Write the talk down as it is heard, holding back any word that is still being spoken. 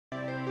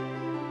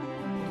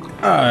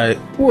Alright,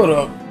 what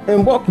up?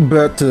 And welcome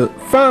back to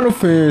Final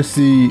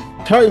Fantasy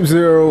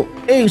Type-0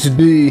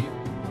 HD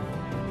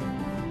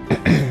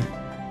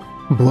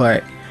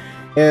Black.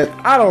 And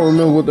I don't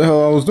remember what the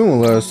hell I was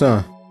doing last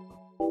time.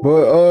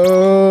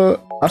 But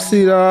I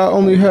see that I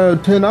only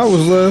have 10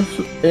 hours left,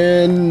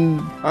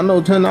 and I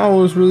know 10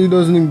 hours really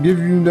doesn't even give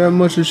you that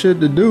much of shit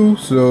to do,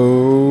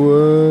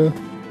 so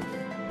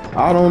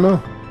I don't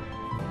know.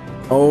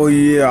 Oh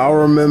yeah, I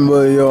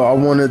remember, yo, I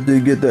wanted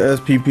to get the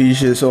SPP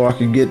shit so I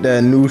could get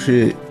that new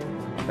shit.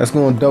 That's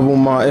gonna double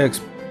my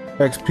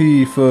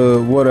XP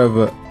for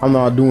whatever. I'm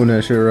not doing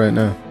that shit right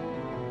now.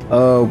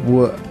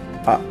 What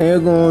I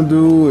am gonna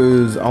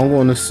do is I'm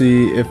gonna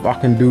see if I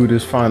can do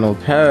this final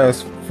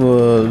task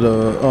for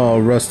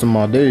the rest of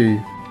my days.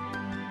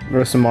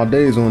 Rest of my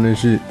days on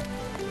this shit.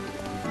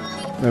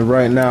 And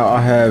right now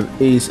I have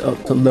Ace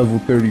up to level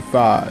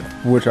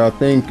 35, which I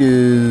think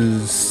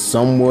is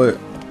somewhat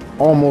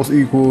almost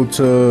equal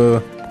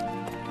to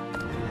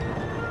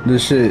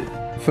this shit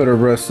for the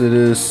rest of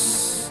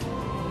this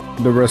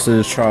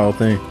trial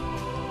thing.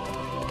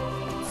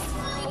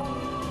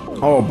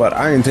 Oh, but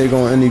I ain't take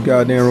on any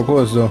goddamn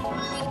requests though.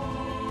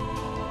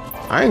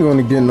 I ain't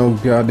gonna get no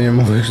goddamn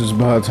elections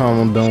by the time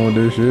I'm done with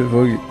this shit.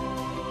 Fuck it.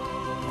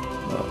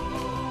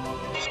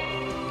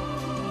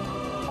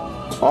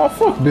 Oh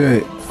fuck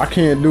that. I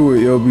can't do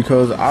it, yo,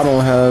 because I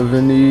don't have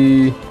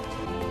any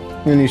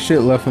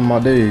shit left in my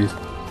days.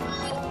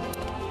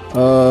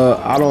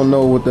 I don't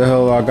know what the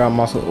hell I got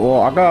myself.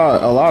 Well, I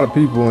got a lot of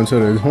people into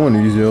the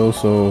 20s, yo,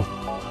 so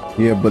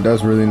yeah, but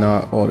that's really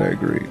not all that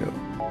great, though.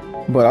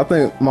 But I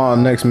think my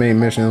next main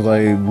mission is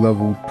like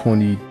level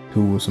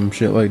 22 or some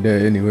shit like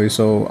that anyway,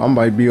 so I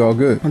might be all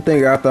good. I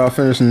think after I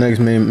finish the next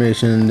main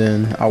mission,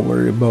 then I'll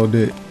worry about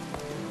it.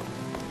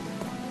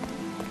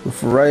 But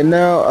for right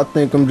now, I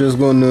think I'm just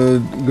gonna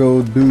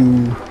go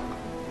do,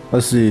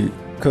 let's see,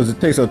 because it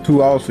takes up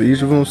 2 hours for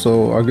each of them,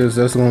 so I guess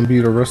that's gonna be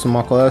the rest of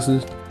my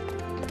classes.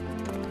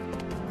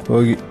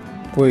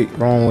 Wait,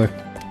 wrong way.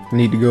 I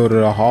need to go to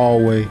the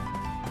hallway.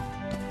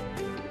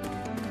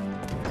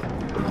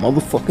 The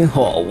motherfucking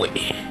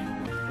hallway.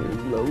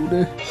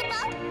 Loaded.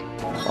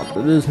 Talk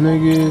to this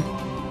nigga.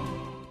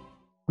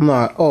 I'm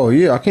not. Oh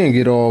yeah, I can't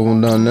get all of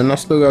them done. Then I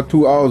still got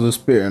 2 hours to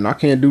spare, and I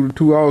can't do the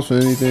 2 hours for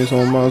anything, so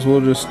I might as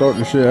well just start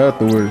the shit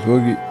afterwards.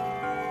 Give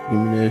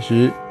me that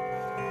shit.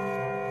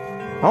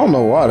 I don't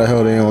know why the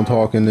hell they don't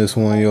talk in this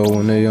one, yo,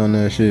 when they on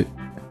that shit.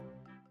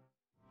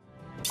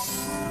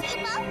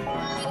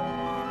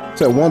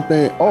 That one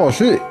thing. Oh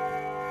shit,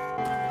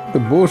 the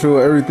bullshit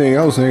with everything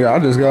else, nigga. I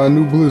just got a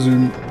new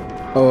blizzard,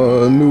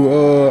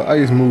 new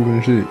ice move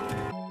and shit.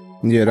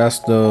 Yeah, that's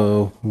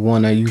the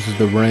one that uses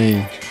the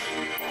range.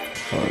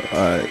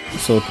 Alright,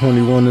 so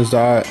 21 is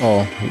the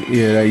oh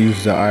yeah, that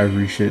uses the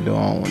ivory shit though.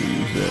 I don't want to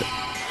use that.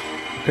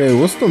 Okay,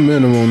 what's the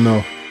minimum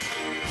though?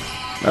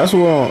 That's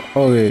what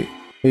okay,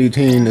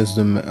 18 is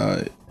the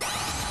alright.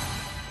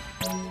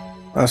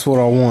 That's what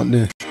I want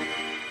then.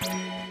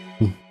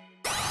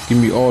 Give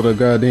me all the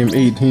goddamn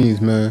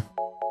 18s, man.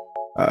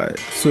 Alright,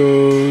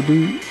 so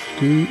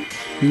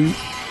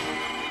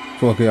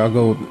fuck it, I'll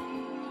go. Do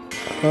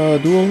I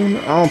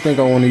don't think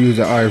I want to use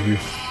the ivory.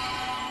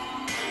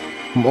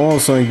 Come on,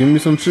 son, give me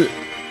some shit.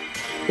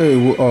 Hey,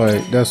 well,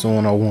 alright, that's the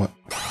one I want.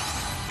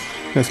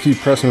 Let's keep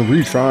pressing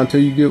retry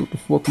until you get what the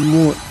fuck you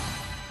want.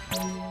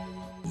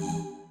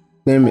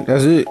 Damn it,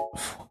 that's it.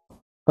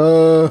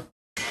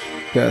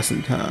 Got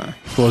some time.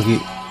 Fuck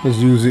it, let's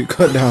use it.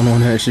 Cut down on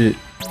that shit.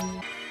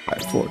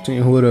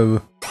 14,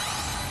 whatever.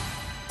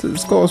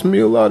 This cost me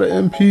a lot of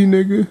MP,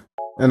 nigga.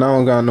 And I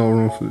don't got no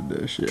room for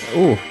that shit.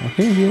 Oh, I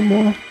can't get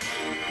more.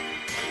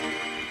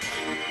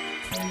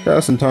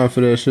 Got some time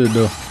for that shit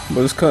though.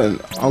 But it's cutting.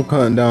 I'm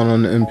cutting down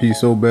on the MP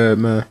so bad,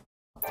 man.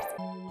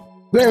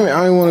 Damn it,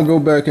 I didn't want to go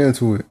back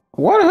into it.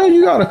 Why the hell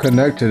you gotta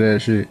connect to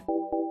that shit?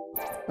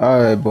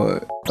 Alright,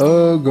 but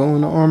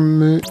going to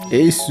armament.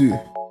 Asu.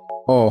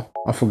 Oh,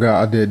 I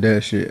forgot I did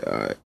that shit.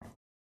 Alright.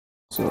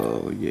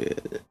 So yeah,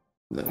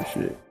 that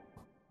shit.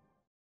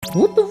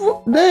 What the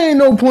fuck? There ain't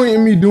no point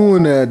in me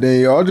doing that,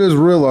 then, y'all. I just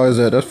realized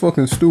that. That's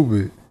fucking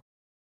stupid.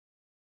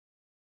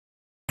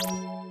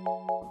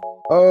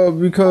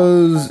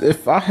 Because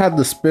if I had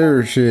the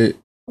spare shit,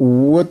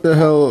 what the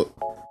hell?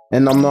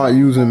 And I'm not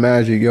using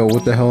magic, yo.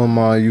 What the hell am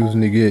I using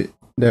to get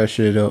that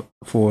shit up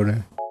for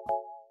then?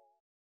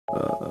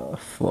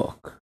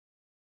 Fuck.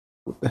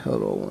 What the hell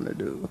do I want to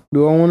do?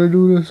 Do I want to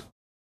do this?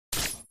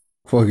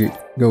 Fuck it.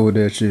 Go with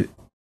that shit.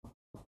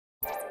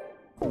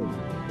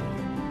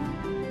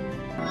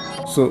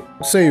 So,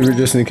 save it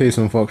just in case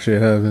some fuck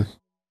shit happens.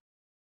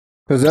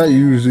 Cause that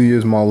usually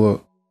is my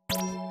luck.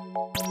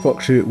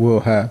 Fuck shit will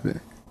happen.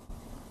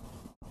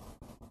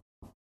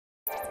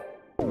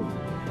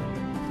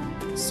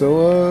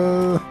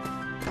 So,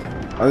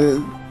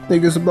 I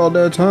think it's about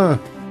that time.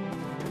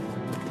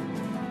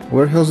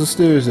 Where the hell's the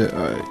stairs at?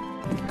 Alright.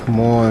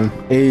 Come on,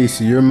 Ace.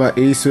 You're my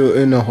ace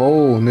in the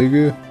hole,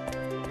 nigga.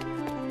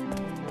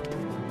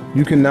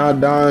 You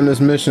cannot die on this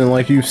mission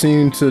like you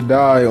seem to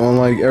die on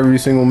like every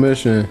single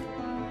mission.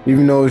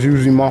 Even though it's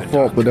usually my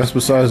fault, but that's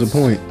besides the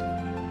point.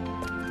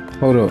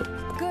 Hold up.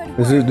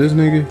 Is it this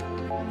nigga?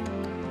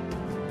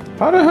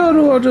 How the hell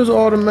do I just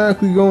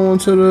automatically go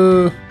into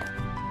the...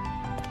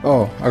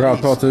 Oh, I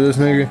gotta talk to this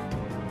nigga?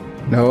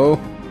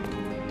 No.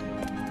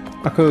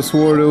 I could have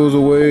swore there was a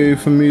way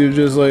for me to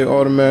just like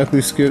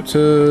automatically skip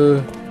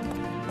to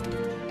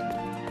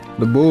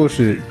the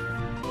bullshit.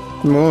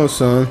 Come on,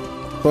 son.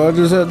 But I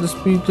just had to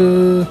speak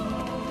to...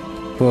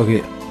 Fuck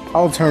it.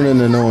 I'll turn in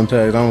the known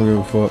tags. I don't give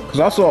a fuck. Cause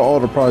I saw all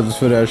the prizes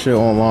for that shit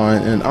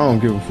online and I don't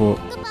give a fuck.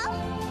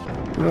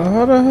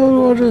 How the hell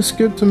do I just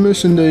skip to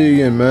mission day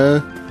again,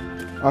 man?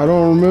 I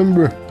don't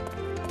remember.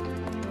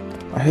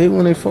 I hate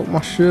when they fuck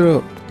my shit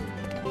up.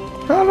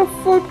 How the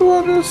fuck do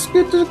I just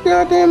skip this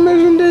goddamn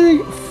mission day?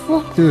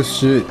 Fuck this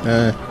shit,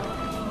 man.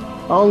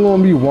 I'm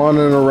gonna be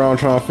wandering around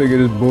trying to figure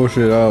this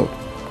bullshit out.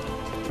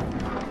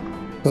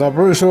 Cause I'm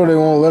pretty sure they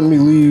won't let me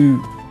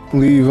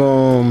leave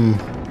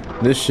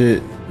this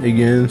shit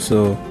again,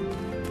 so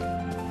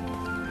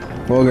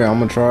okay, I'm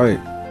gonna try it.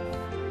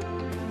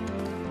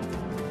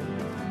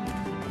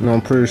 No,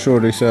 I'm pretty sure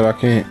they said I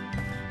can't.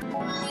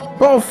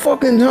 Oh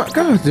fucking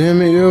god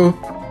damn it, yo.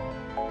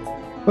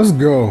 Let's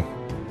go.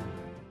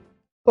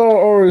 I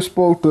already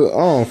spoke to... I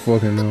don't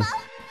fucking know.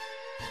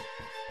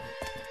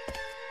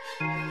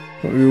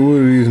 What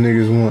do these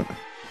niggas want?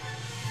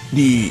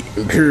 The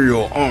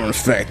Imperial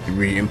Arms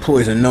Factory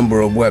employs a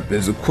number of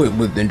weapons equipped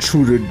with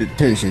intruder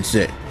detention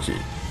sensors.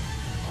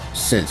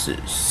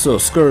 So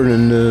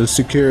skirting the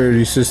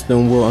security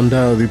system will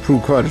undoubtedly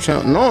prove quite a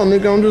challenge. No,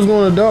 nigga, I'm just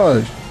gonna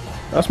dodge.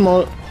 That's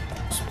my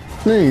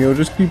thing, yo.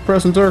 Just keep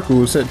pressing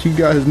circle, except he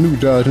got his new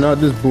dodge, not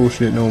this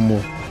bullshit no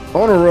more.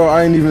 On the road,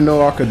 I didn't even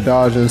know I could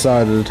dodge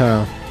inside of the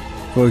town.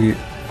 Fuck it.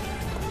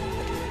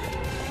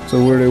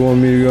 So where they want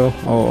me to go?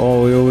 Oh,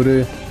 all the way over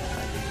there?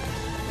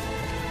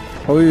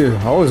 Oh yeah,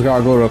 I always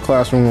gotta go to a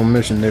classroom on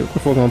mission day. What the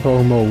fuck I'm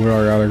talking about where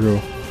I gotta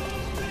go?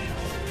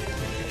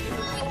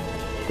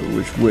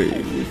 Which way?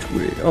 Which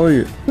way? Oh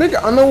yeah.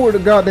 Nigga, I know where the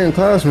goddamn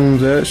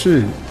classroom's at.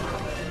 Shit. I'm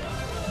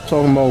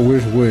talking about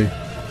which way.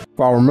 If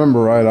I remember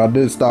right, I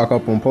did stock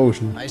up on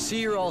potions. I see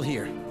you're all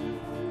here.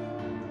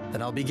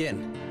 Then I'll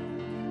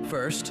begin.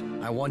 First,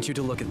 I want you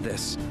to look at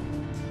this.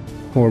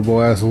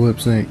 Horrible ass lip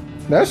sync.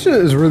 That shit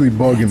is really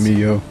bugging me,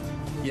 yo.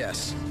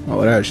 Yes.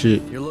 Oh, that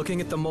shit. You're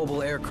looking at the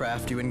mobile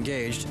aircraft you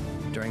engaged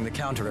during the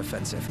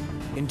counteroffensive.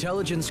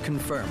 Intelligence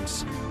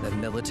confirms that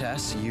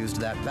Milites used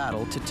that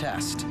battle to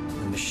test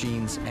the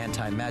machine's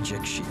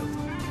anti-magic shield.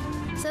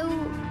 So,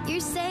 you're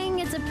saying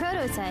it's a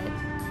prototype?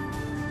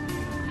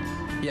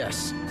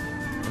 Yes.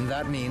 And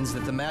that means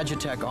that the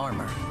Magitech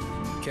armor,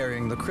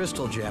 carrying the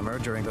crystal jammer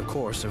during the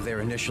course of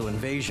their initial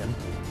invasion,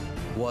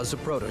 was a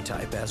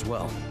prototype as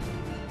well.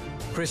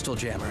 Crystal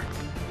jammer,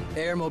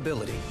 air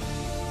mobility,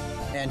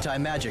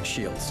 anti-magic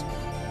shields.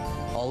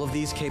 All of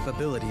these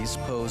capabilities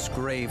pose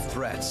grave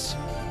threats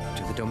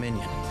to the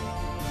Dominion.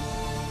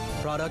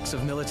 Products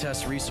of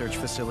Milites Research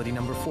Facility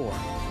Number 4,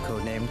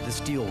 codenamed the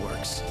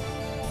Steelworks.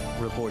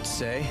 Reports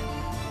say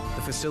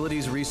the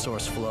facility's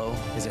resource flow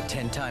is at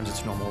 10 times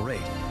its normal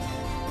rate,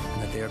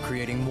 and that they are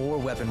creating more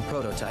weapon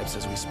prototypes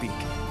as we speak.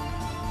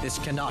 This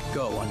cannot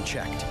go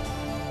unchecked.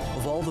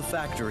 Of all the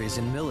factories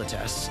in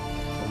Milites,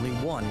 only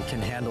one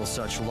can handle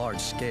such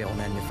large-scale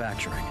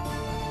manufacturing.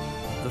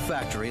 The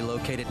factory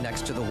located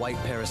next to the White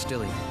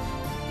Peristylium.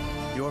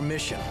 Your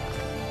mission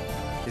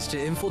is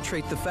to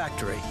infiltrate the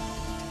factory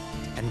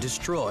and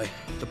destroy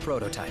the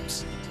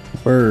prototypes.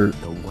 Bird.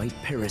 The White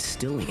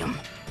Peristylium.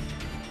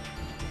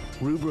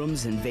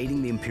 Rubrum's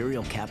invading the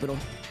Imperial capital?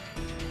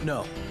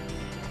 No.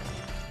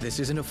 This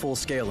isn't a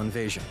full-scale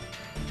invasion.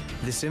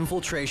 This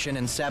infiltration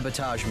and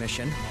sabotage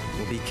mission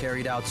will be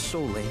carried out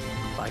solely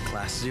by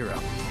Class 0.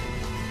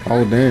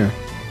 Oh, damn.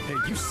 Hey,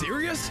 you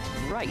serious?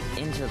 Right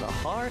into the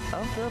heart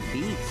of the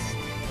beast.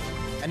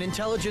 An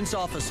intelligence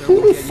officer Who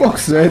will the get fuck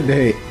said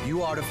that?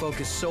 You are to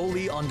focus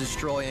solely on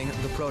destroying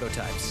the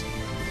prototypes.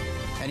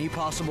 Any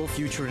possible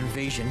future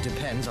invasion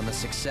depends on the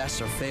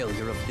success or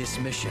failure of this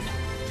mission.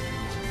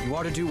 You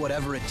are to do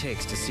whatever it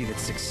takes to see that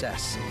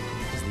success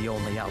is the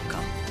only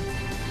outcome.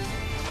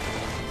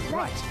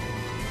 Right.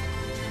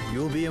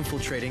 You'll be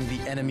infiltrating the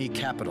enemy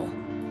capital.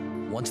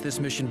 Once this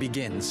mission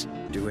begins,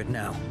 do it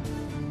now.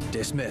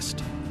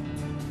 Dismissed.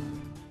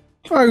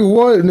 Like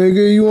what,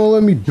 nigga? You won't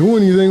let me do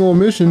anything on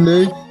mission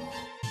day?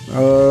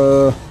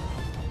 I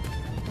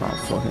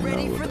fucking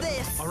know what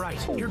that. All right,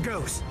 here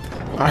goes.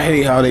 I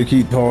hate how they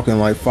keep talking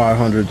like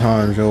 500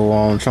 times, yo,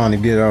 while I'm trying to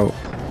get out.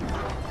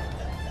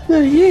 Yeah,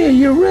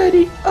 you're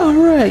ready?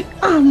 Alright,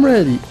 I'm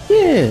ready.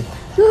 Yeah,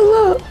 good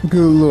luck.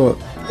 Good luck.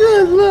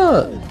 Good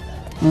luck.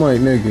 I'm like,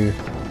 nigga,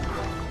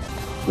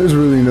 there's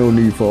really no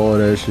need for all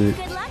that shit.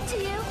 Good luck to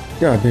you.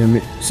 God damn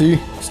it. See?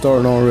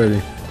 Starting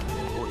already.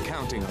 We're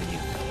counting on you.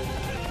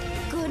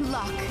 Good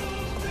luck.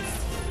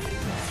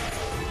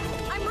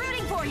 I'm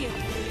rooting for you.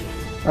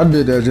 I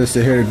did that just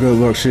to hear the good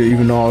luck shit,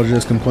 even though I was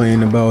just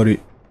complaining about it.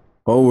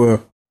 Oh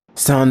well.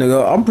 It's time to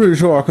go. I'm pretty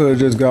sure I could have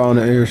just got on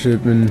the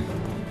airship and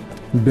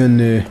been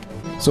there.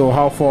 So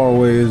how far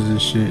away is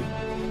this shit?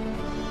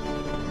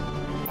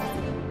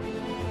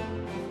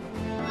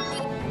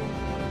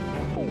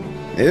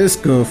 It's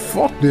good.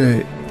 Fuck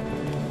that.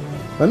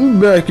 Let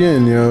me back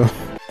in, yo.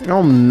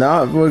 I'm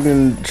not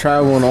fucking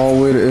traveling all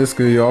the way to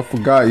Iska, yo. I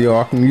forgot, yo.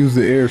 I can use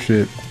the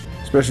airship.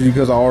 Especially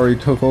because I already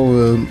took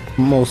over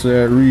most of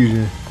that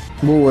region.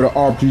 What would an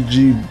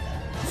RPG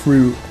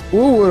free...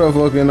 What would a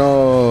fucking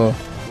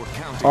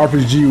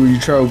RPG where you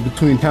travel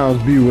between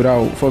towns be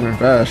without fucking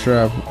fast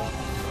travel?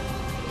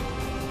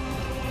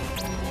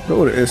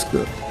 Go to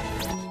Iska.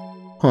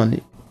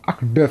 Honey, I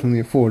could definitely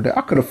afford that.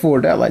 I could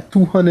afford that like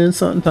 200 and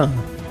something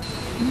times.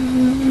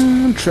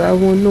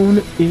 Traveling on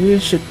the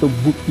airship to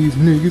whoop these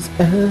niggas'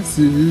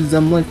 asses.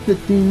 I'm like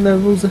 15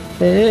 levels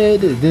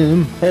ahead of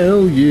them.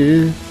 Hell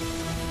yeah.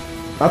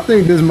 I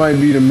think this might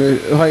be the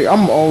mission. Like,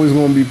 I'm always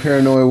going to be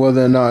paranoid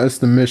whether or not it's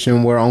the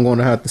mission where I'm going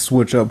to have to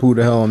switch up who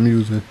the hell I'm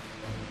using.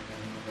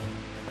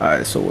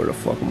 Alright, so where the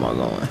fuck am I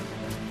going?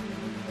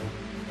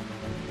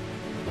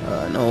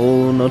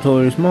 No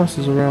notorious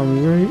monsters around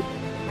me, right?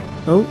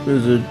 Oh,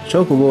 there's a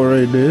chocobo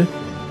right there.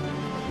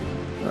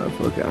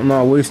 Fuck it. I'm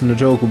not wasting the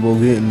chocobo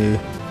getting there.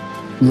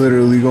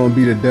 Literally gonna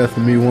be the death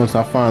of me once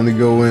I finally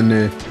go in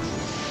there.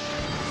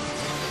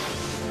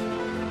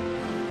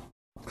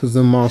 Cause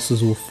the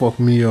monsters will fuck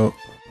me up.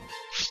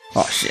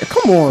 Oh shit,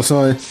 come on,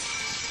 son.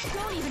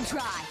 Don't even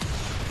try.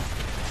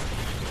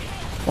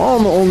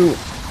 I'm the only...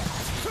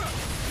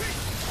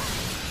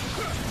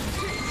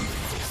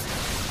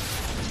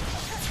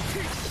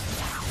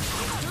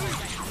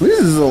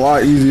 This is a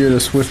lot easier to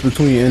switch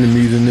between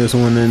enemies in this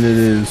one than it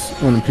is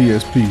on the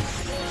PSP.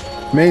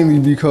 Mainly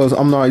because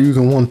I'm not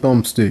using one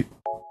thumbstick.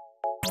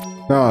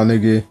 Nah,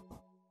 nigga.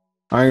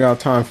 I ain't got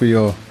time for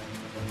y'all.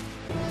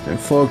 And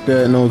fuck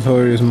that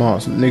notorious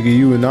monster. Nigga,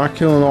 you are not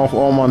killing off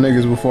all my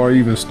niggas before I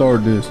even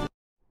start this.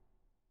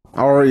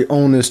 I already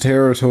own this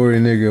territory,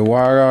 nigga.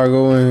 Why I gotta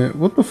go in?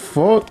 What the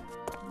fuck?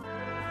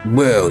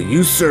 Well,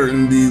 you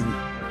certainly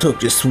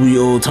took your sweet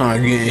old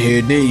time getting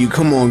here, didn't you?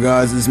 Come on,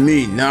 guys, it's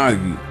me,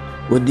 Nagi.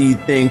 What do you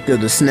think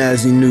of the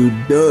snazzy new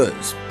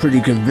duds? Pretty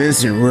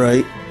convincing,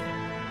 right?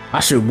 I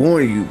should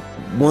warn you,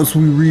 once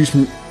we reach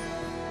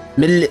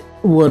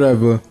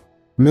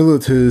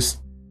Militus,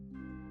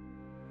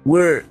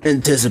 we're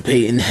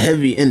anticipating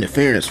heavy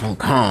interference from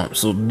comms,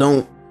 so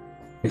don't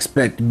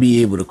expect to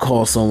be able to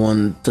call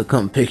someone to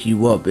come pick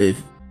you up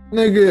if...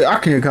 Nigga, I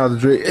can't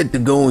concentrate if the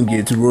going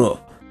gets rough.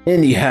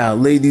 Anyhow,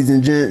 ladies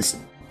and gents,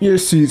 your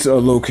seats are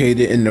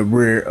located in the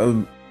rear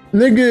of...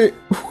 Nigga,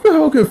 who the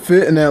hell can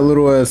fit in that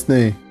little ass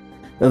thing?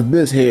 Of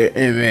this here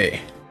MA.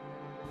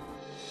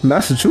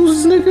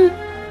 Massachusetts, nigga?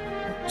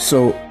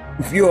 So,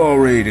 if you're all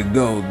ready to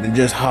go, then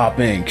just hop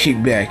in,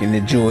 kick back, and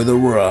enjoy the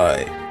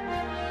ride.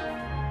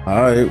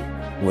 Alright,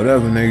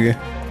 whatever, nigga.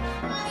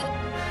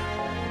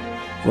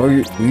 Fuck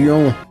it, we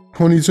on.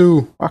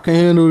 22, I can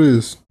handle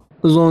this.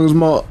 As long as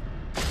my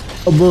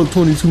above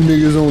 22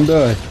 niggas don't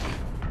die.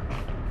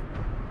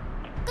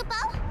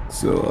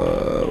 So,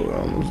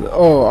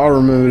 oh, I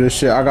remember this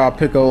shit. I gotta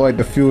pick up like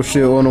the fuel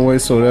shit on the way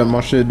so that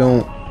my shit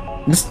don't...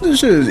 This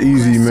shit is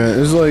easy, man.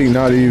 It's like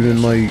not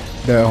even like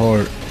that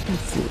hard.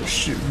 For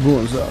shit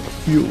runs out of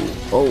fuel.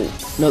 Oh,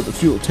 another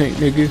fuel tank,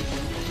 nigga.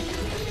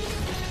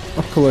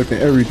 I'm collecting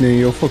everything,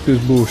 yo. Fuck this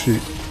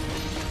bullshit.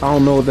 I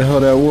don't know what the hell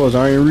that was.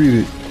 I ain't read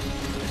it.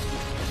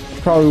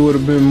 Probably would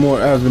have been more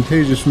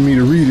advantageous for me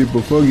to read it,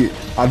 but fuck it,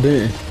 I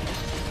didn't.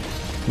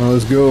 Now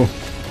let's go.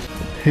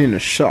 Pin a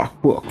shock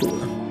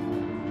buckle.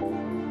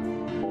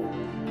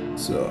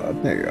 So I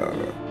think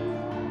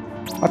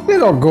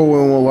I'll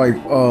go in with like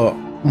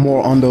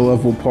more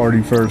under-level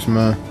party first,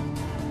 man.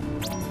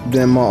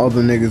 Then my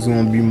other niggas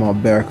gonna be my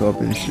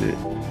backup and shit.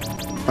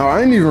 Oh, I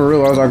didn't even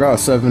realize I got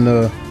 7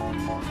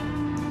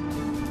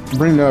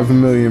 bring that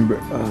Vermilion.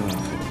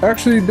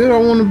 Actually, did I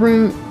want to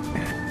bring?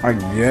 I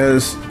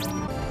guess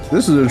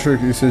this is a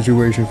tricky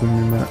situation for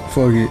me, man.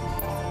 Fuck it.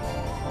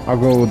 I'll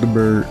go with the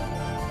bird.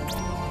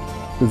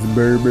 It's a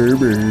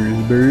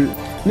bird.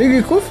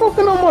 Nigga, quit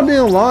fucking on my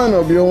damn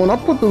lineup, yo. When I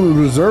put the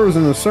reserves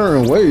in a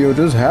certain way, yo,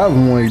 just have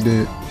them like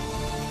that.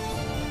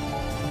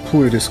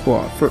 Play the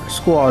squad. First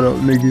squad up,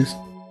 niggas.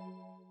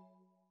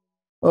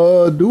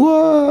 Do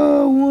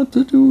I want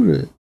to do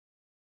that?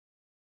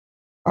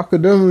 I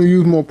could definitely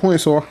use more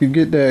points so I could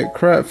get that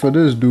crap for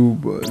this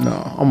dude, but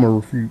nah, I'ma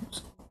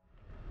refuse.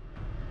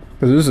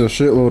 Cause this is a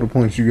shitload of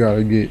points you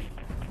gotta get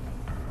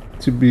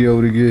to be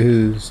able to get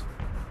his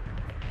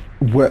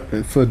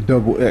weapon for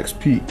double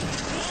XP.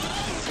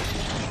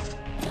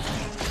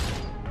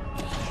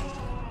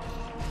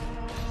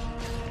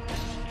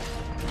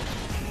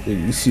 Yeah,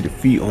 you see the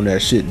feet on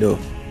that shit though.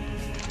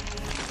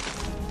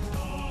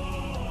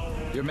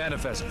 Your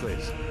manifest,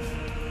 please.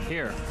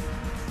 Here.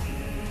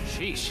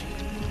 Sheesh.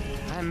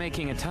 I'm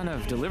making a ton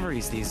of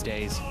deliveries these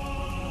days.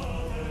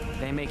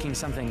 They making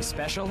something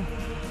special?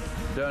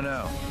 Don't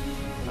know.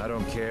 I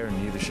don't care,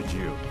 and neither should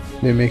you.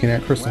 They're making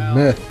that crystal Well,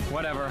 meth.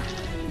 whatever.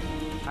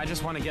 I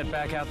just want to get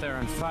back out there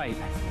and fight.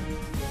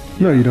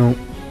 No, you don't.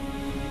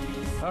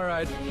 All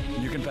right,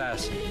 you can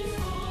pass.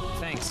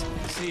 Thanks.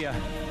 See ya.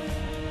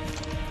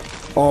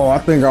 Oh, I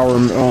think I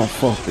remember. Oh,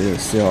 fuck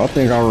this, yo. I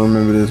think I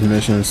remember this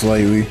mission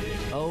slightly.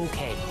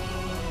 Okay.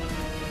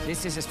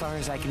 This is as far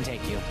as I can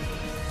take you.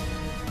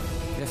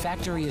 The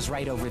factory is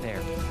right over there.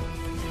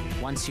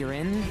 Once you're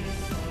in,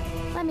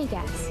 Let me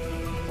guess.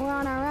 We're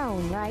on our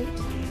own, right?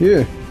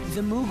 Yeah. the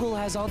Moogle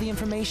has all the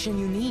information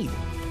you need,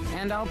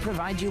 and I'll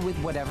provide you with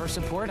whatever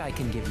support I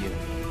can give you.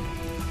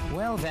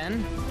 Well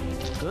then,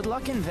 good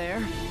luck in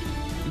there.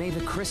 May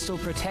the crystal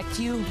protect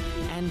you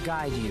and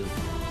guide you.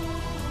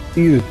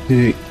 Eat a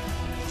dick.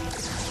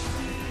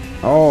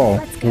 Oh,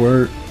 Let's go.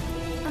 word.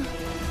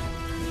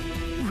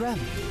 Rem,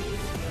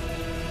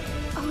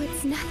 Oh,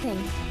 it's nothing.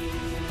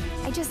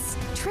 I just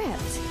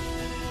tripped.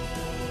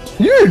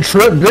 You didn't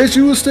trip, bitch.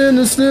 You was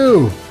standing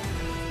still.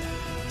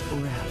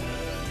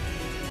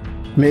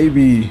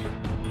 Maybe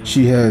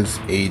she has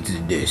AIDS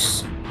in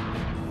this.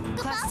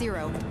 Class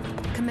 0,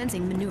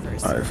 commencing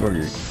maneuvers. Alright, fuck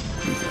it.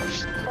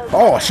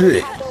 Oh,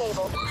 shit.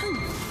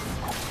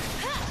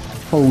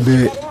 Hold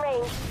it. Get in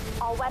range.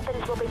 All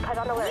weapons will be put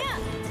on alert.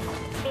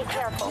 Be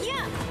careful.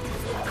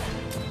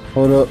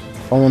 Hold up.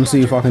 I want to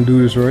see if I can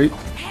do this right.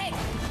 Class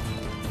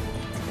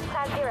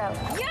 0.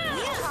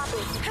 Copy.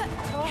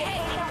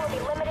 Communication will be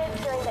limited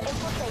during the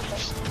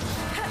infiltration.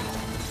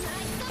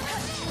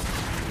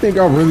 Think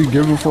I really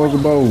give a fuck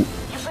about You've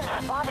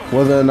been spotted.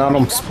 whether or not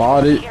I'm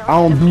spotted? I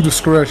don't do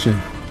discretion.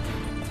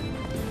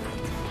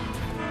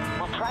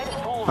 We'll try to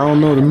fool I don't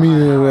know the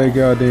meaning of that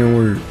goddamn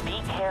word.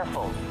 Be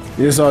careful.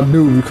 Yes, I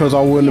do, because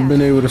I wouldn't have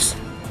been able to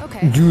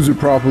Okay. use it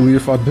properly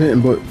if I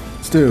didn't, but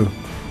still.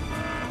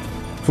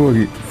 Fuck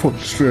it. Fuck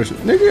discretion.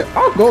 Nigga,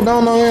 I'll go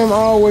down on them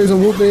always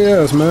and whoop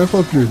their ass, man.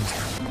 Fuck this.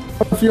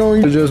 If you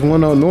only just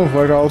went up north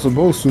like I was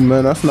supposed to,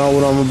 man, that's not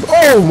what I'm about.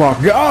 Oh my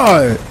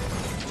god!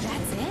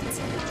 That's it?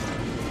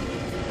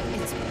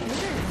 It's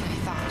bigger than I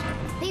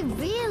thought. They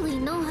really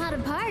know how to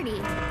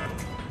party.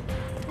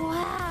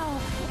 Wow,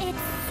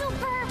 it's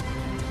super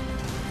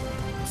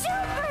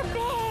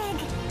big.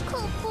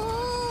 Cool.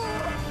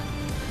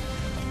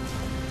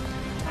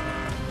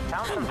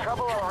 Found some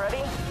trouble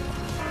already?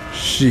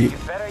 Shit.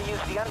 Better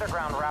use the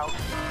underground route.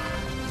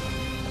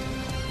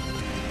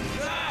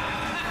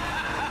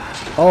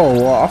 Oh,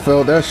 well, I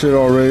felt that shit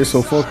already,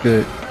 so fuck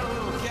that.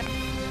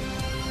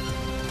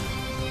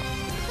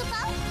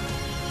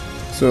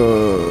 So,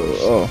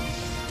 oh.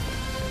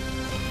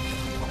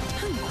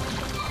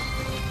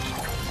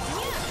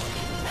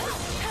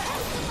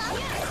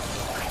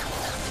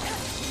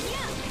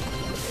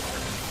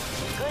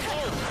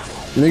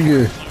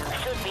 Nigga,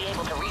 Should be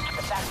able to reach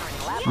the factory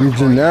lab. them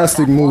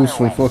gymnastic moves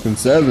from fucking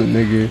 7,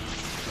 nigga.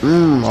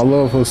 I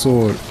love her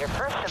sword. Your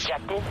first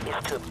objective is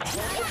to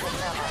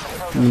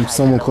obtain the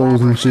Summer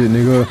clothes and shit,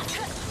 nigga.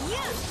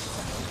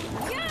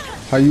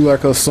 How you like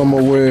her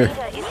summer wear?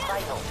 data is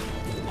vital,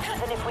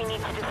 even if we need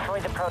to destroy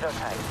the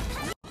prototype.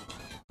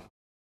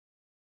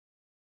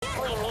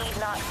 We need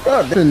not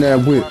God damn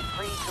that whip.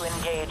 free to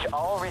engage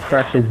all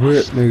Crack the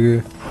whip,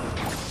 nigga.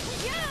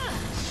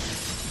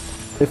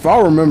 If I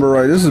remember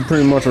right, this is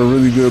pretty much a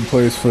really good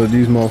place for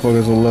these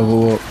motherfuckers to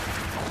level up.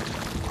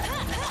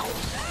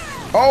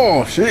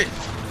 Oh, shit.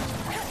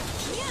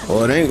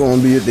 Well, it ain't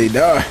gonna be if they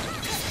die.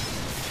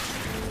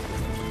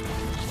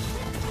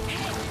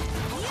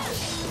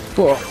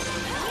 Fuck.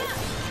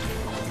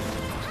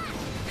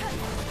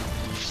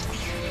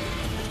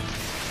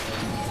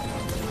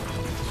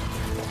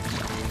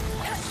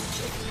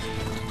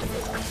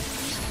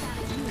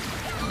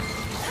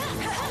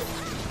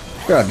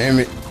 God damn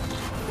it.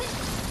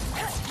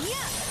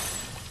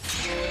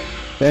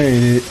 That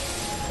ain't it.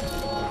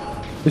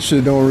 This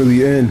shit don't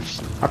really end.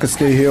 I could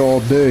stay here all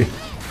day.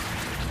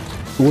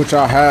 Which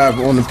I have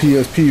on the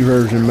PSP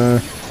version,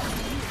 man.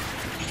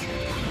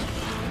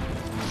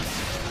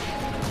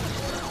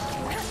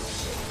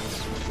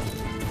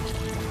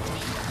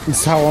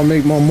 It's how I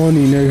make my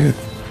money, nigga.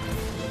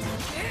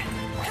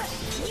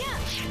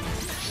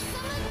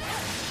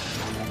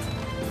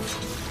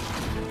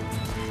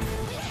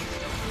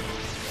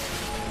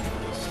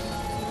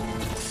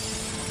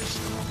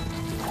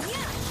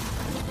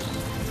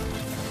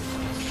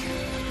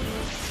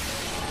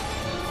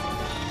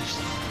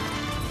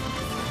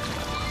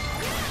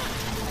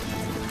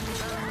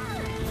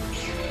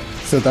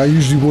 Except I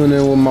usually went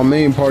in with my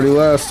main party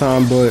last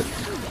time, but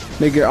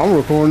nigga, I'm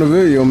recording a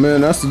video,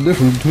 man. That's the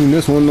difference between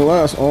this one and the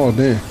last. Oh,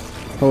 damn.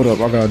 Hold up,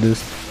 I got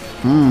this.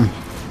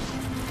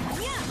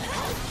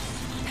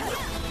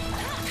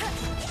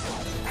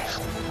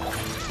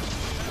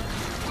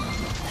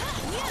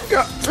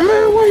 God,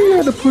 man, why you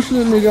had to push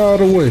that nigga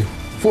out of the way?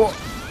 Fuck.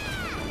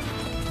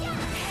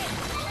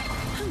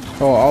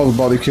 Oh, I was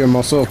about to kill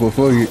myself, but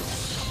fuck it.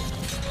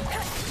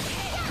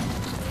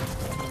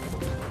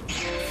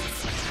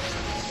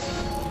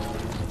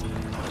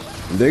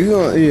 They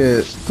gonna,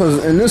 yeah,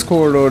 cause in this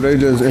corridor they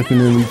just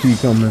infinitely keep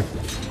coming.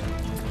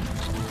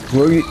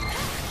 Look it,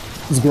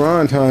 it's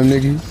grind time,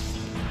 nigga.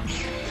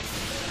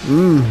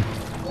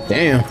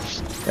 Damn,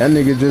 that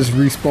nigga just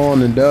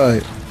respawned and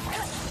died.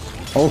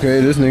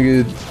 Okay, this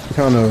nigga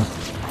kind of.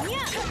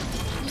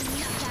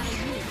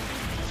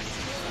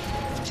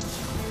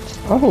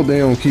 I hope they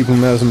don't keep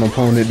him as an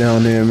opponent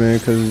down there, man,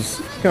 cause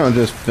he kind of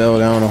just fell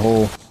down a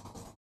hole.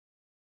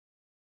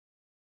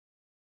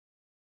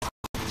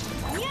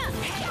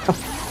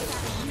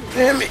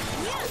 Damn it.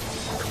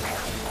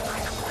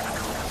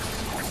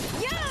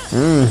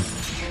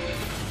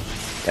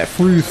 That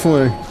freeze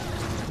flame.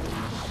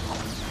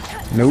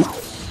 Nope.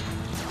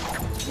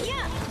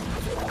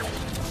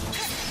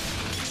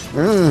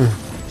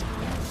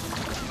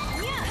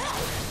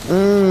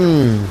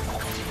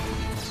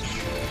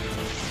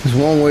 There's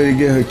one way to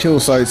get her kill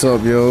sites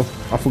up, yo.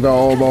 I forgot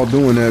all about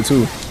doing that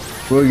too.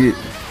 Look it.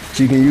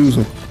 She can use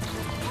them.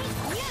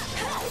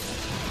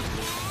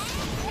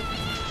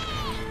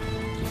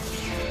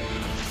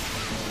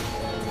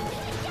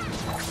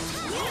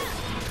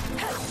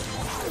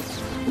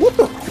 What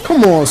the?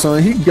 Come on,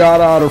 son. He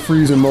got out of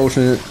freezing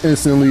motion and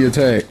instantly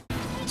attacked.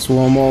 That's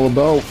what I'm all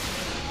about.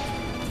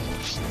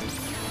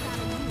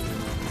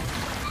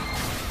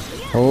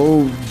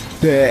 Hold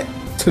that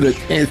to the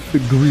nth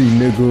degree,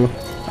 nigga.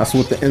 That's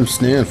what the M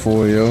stand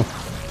for, yo.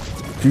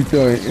 If you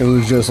thought it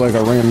was just like a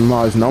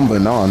randomized number,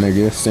 nah,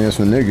 nigga. It stands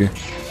for nigga.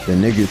 The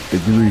nigga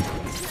degree.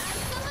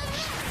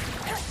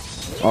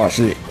 Oh,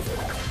 shit.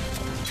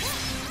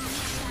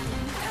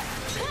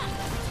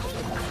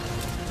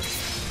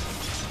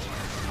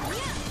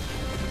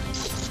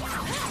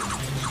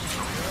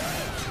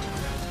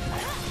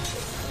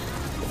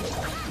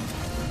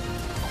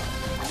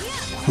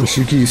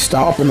 She keeps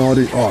stopping all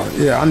the. Oh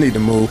yeah, I need to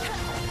move.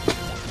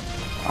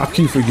 I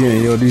keep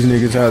forgetting, yo, these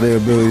niggas have the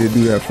ability to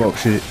do that fuck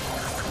shit.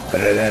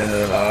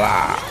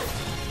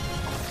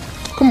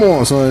 Come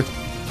on, son.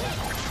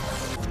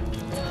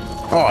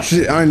 Oh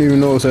shit, I didn't even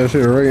notice that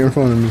shit right in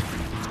front of me.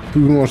 2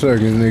 more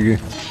seconds, nigga.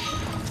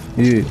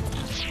 Yeah.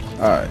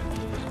 Alright.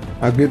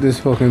 I get this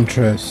fucking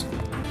chest.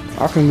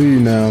 I can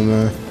leave now,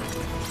 man.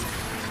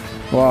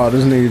 Wow,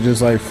 this nigga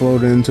just like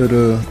floated into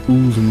the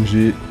ooze and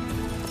shit.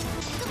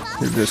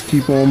 Just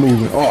keep on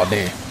moving. Oh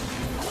damn.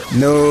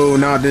 No,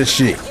 not this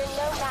shit.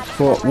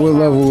 Fuck, what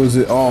level is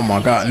it? Oh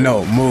my god,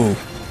 no. Move.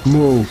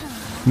 Move.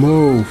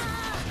 Move.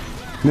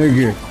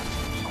 Nigga.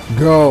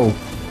 Go.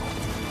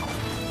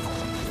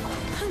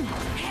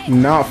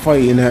 Not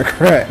fighting that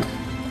crap.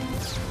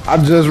 I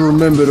just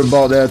remembered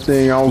about that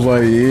thing. I was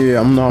like,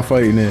 yeah, I'm not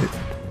fighting it.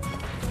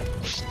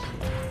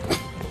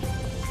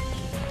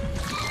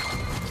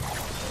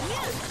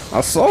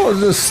 I saw it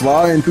just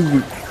sliding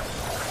through the...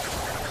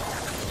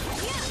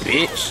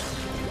 Bitch.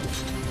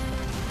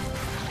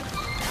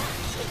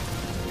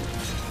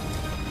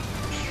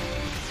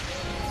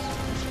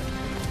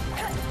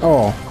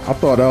 Oh, I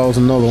thought that was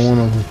another one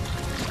of them.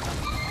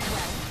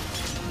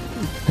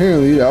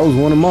 Apparently, that was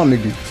one of my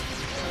niggas.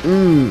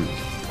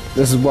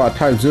 This is why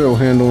Type-0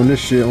 handling this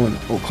shit on,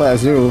 or Class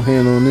 0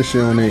 handling this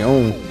shit on their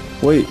own.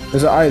 Wait,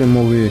 there's an item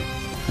over here.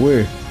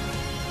 Where?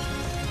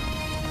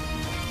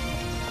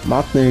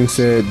 My thing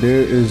said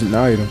there is an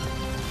item,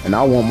 and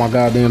I want my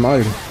goddamn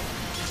item.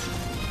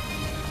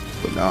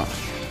 But nah,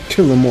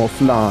 killing more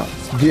flies,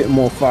 get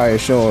more fire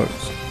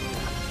shards,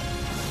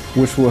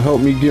 which will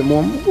help me get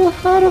more. Well,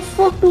 how the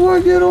fuck do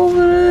I get over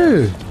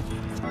there?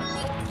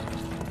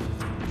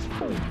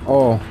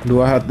 Oh,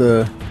 do I have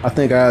to? I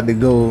think I had to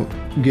go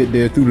get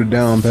there through the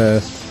down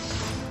path.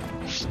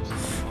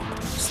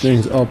 This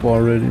thing's up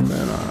already,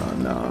 man.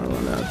 Nah, I'm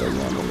gonna have to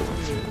run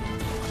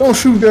over. Don't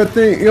shoot that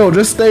thing, yo.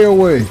 Just stay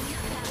away.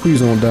 Please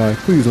don't die.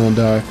 Please don't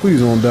die. Please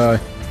don't die.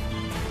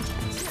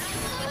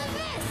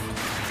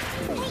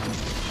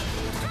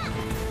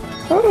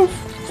 How the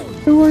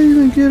fuck do I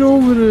even get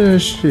over to that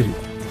shit?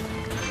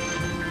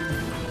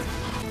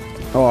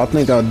 Oh, I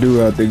think I do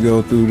have to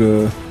go through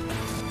the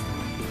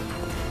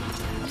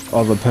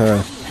other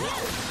path.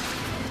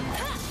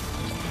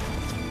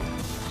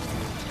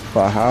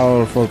 But how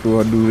the fuck do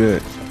I do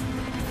that?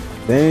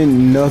 There ain't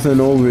nothing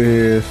over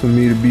here for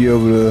me to be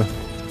able to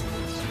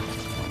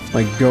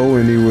like go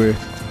anywhere.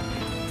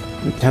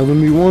 You're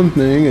telling me one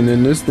thing and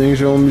then this thing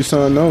showing me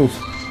something else.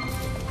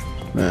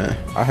 Man,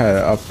 I had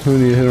an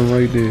opportunity to hit him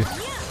right there.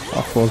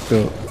 I fucked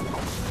up.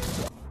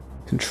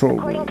 Control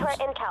According to rooms.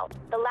 our intel,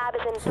 the lab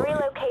is in 3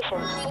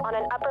 locations on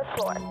an upper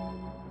floor.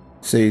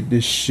 Say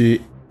this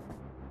shit.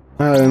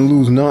 I didn't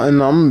lose nothing.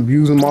 I'm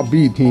using my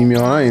B team,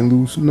 y'all. I ain't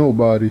lose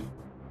nobody.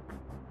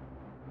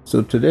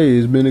 So today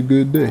has been a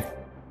good day.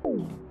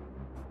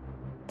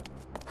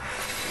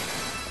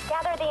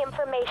 Gather the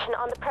information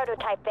on the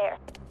prototype there,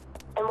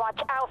 and watch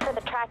out for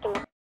the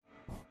tracking.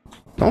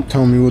 Don't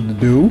tell me what to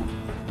do.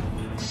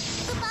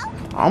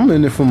 I'm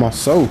in it for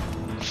myself.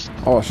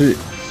 Oh shit.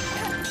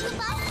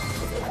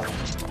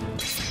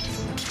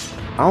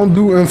 I don't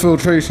do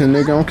infiltration,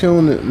 nigga. I'm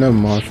killing it. Never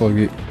mind, fuck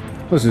it.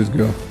 Let's just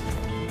go.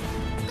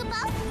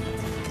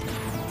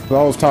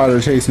 I was tired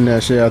of chasing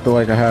that shit after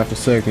like a half a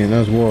second.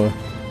 That's why.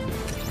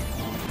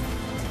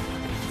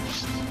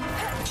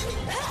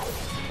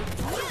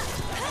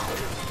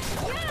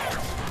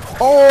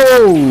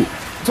 Oh!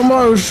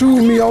 Somebody was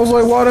shooting me. I was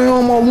like, why the hell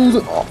am I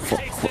losing? Oh, fuck.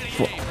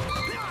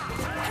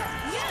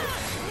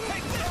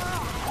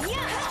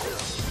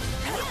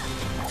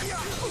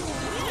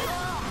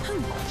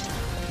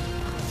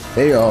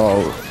 They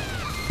all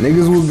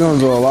niggas with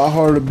guns are a lot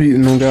harder to beat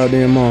than them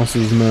goddamn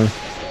monsters, man.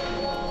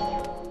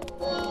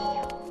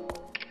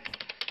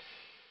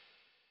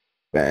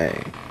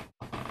 Bang.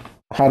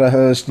 How the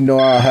hell does she know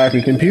how to hack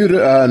a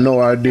computer? I had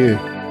no idea.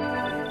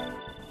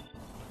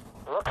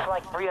 Looks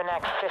like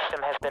Brionac's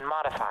system has been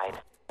modified.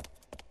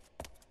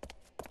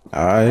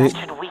 Alright. That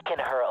should weaken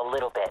her a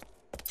little bit.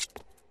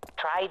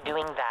 Try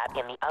doing that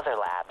in the other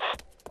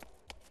labs.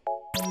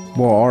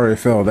 Well, I already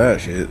felt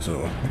that shit,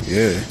 so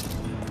yeah.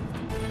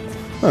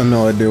 I have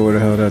no idea where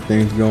the hell that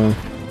thing's going.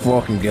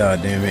 Fucking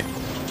goddamn it.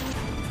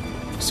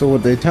 So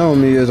what they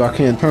telling me is I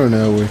can't turn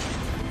that way.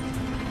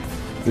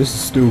 This is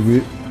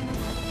stupid.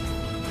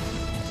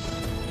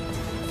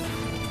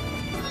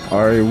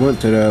 Already went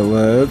to that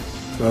lab.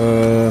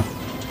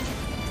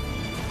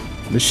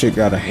 This shit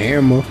got a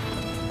hammer.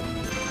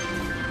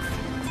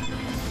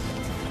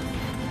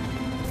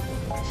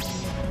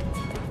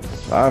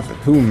 Live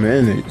for 2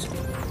 minutes.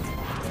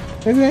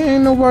 Nigga,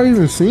 ain't nobody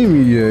even seen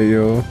me yet,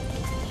 yo.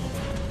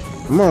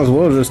 I might as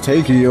well just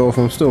take it, yo, if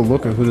I'm still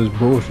looking for this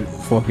bullshit.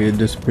 Fuck it,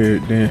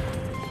 disappeared then.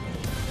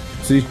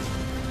 See?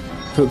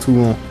 Took too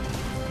long.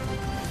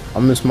 I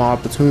missed my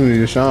opportunity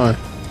to shine.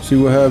 See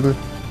what happened?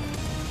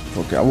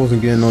 Okay, I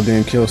wasn't getting no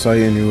damn kill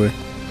site anyway.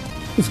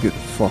 Let's get the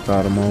fuck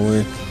out of my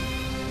way.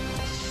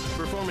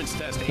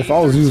 If I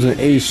was using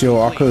A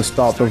show, I could have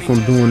stopped them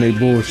from doing their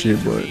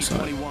bullshit, but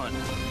son.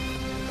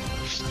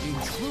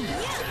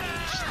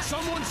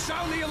 Someone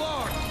sound the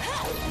alarm!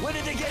 When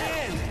did they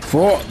get in?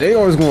 Fuck, they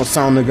always gonna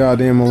sound the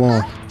goddamn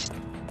alarm.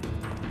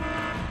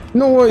 You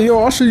know what,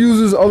 yo? I should use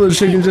this other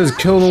chick and just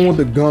kill them with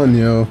the gun,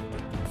 yo.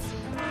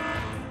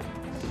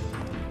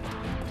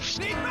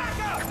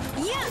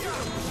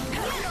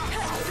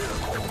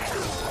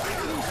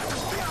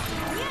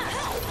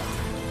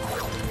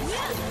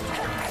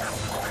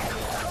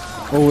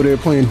 Over there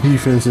playing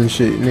defense and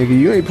shit, nigga.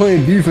 You ain't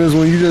playing defense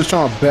when you just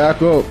trying to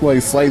back up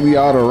like slightly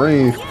out of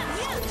range.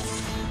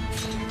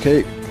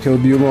 Okay,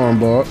 killed the alarm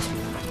box.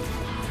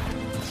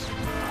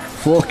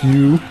 Fuck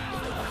you.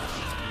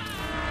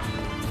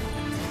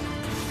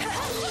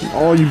 And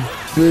all you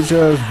bitch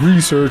ass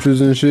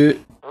researchers and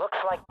shit. Looks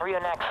like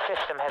Brionac's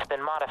system has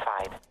been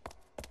modified.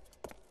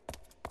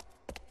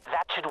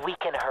 That should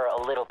weaken her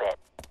a little bit.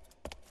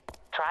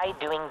 Try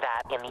doing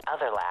that in the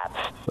other labs.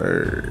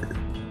 Bird.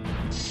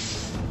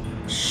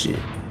 Shit.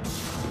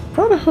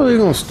 How the hell are they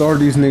gonna start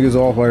these niggas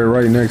off like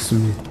right next to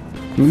me?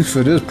 At least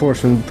for this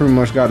portion, we pretty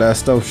much got that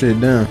stealth shit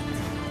down.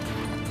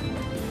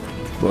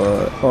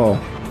 But, oh.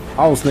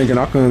 I was thinking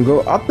I couldn't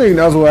go. I think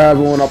that's what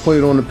happened when I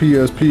played on the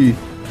PSP.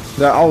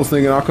 That I was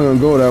thinking I couldn't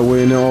go that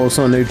way, and then all of a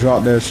sudden they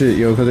dropped that shit,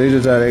 yo, because they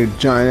just had a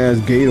giant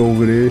ass gate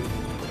over there.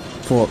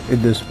 Fuck,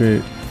 it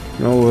disappeared.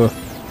 No,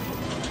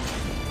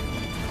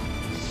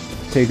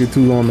 take it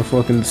too long to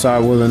fucking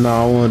decide whether or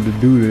not I wanted to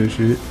do this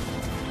shit.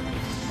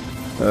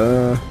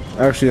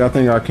 Actually, I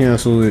think I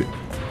canceled it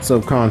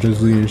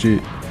subconsciously and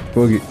shit.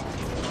 Fuck it.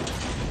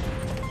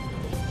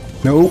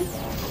 Nope.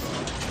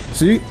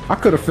 See, I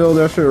could have failed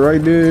that shit right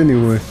there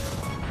anyway.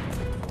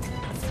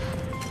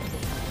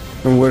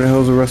 And where the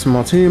hell's the rest of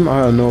my team? I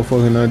have no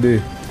fucking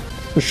idea.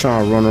 Just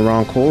trying to run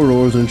around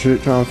corridors and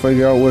shit, trying to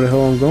figure out where the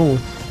hell I'm going.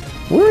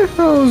 Where the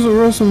hell is the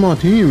rest of my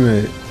team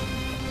at?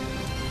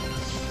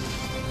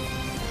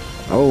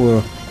 Oh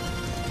well.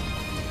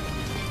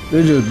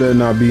 They just better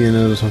not be in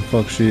there some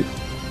fuck shit.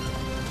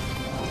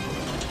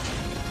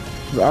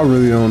 I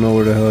really don't know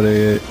where the hell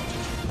they at.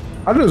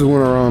 I just went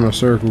around a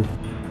circle.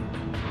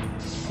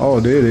 Oh,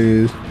 there it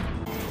is.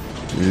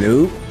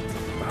 Nope.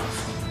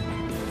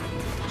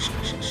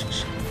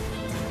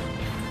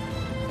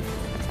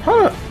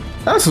 How the,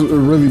 that's a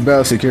really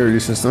bad security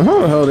system. How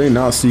the hell they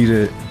not see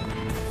that?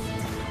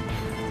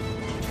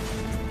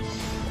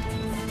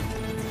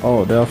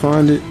 Oh, did I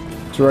find it?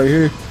 It's right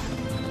here.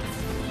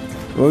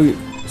 Look,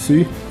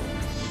 see?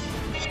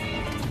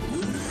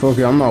 Fuck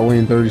it, I'm not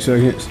waiting 30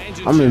 seconds.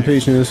 I'm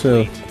impatient as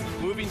hell.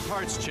 Moving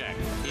parts check.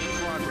 In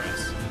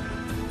progress.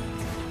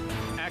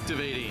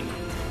 Activating.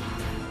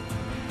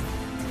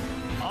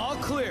 All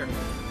clear.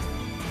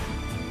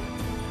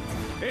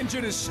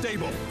 Engine is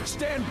stable.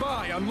 Stand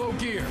by on low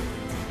gear.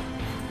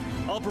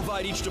 I'll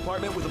provide each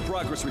department with a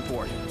progress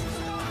report.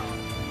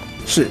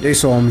 Shit, they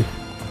saw me.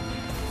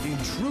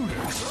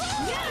 Intruders.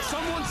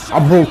 I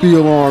broke the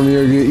alarm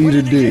here, you eat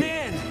a dick.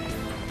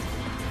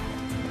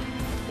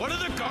 What are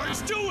the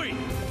guards doing?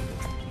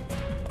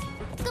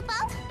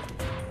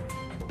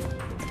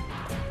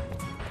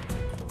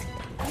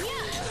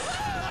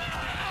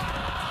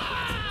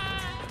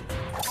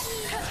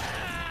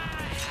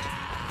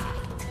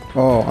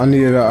 Oh, I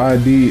needed an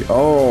ID.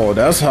 Oh,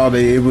 that's how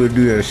they able to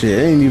do that shit.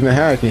 They ain't even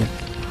hacking.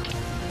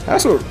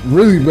 That's a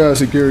really bad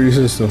security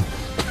system.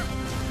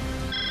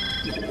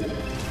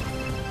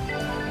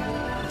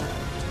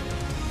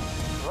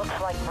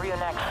 Looks like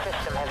Brionac's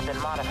system has been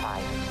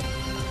modified.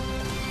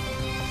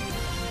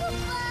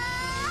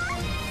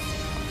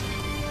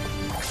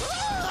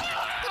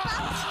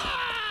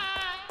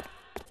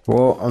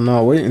 Well, I'm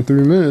not waiting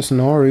 3 minutes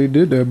and I already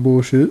did that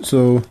bullshit,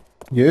 so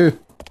yeah.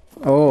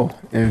 Oh,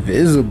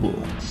 invisible.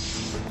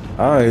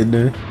 Alright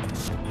then.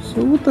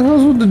 So what the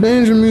hell's with the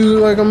danger music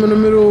like I'm in the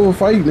middle of a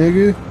fight,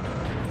 nigga?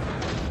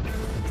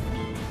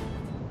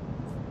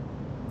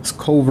 It's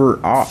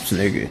covert ops,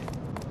 nigga.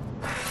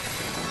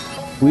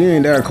 We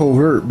ain't that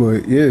covert,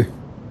 but yeah.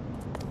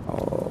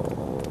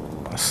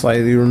 Oh, I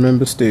slightly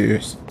remember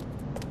stairs.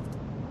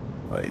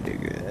 Like,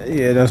 nigga,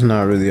 yeah, that's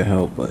not really a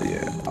help, but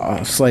yeah,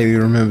 I slightly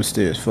remember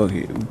stairs. Fuck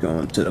it, we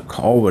going to the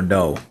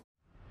corridor.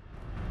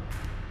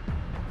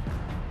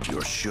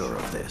 You're sure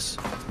of this?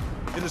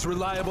 It is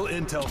reliable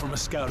intel from a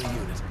scouting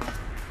unit.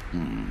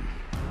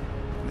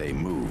 They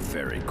move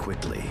very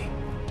quickly.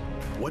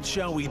 What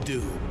shall we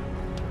do?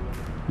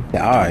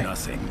 Die.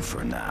 Nothing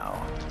for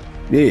now.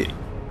 Yeah.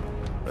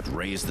 But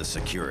raise the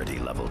security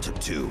level to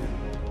 2.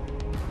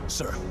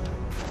 Sir.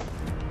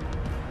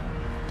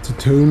 To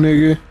 2,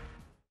 nigga.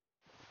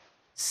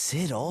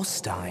 Sid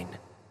Olstein?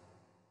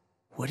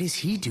 What is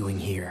he doing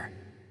here?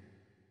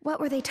 What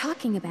were they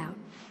talking about?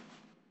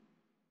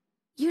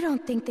 You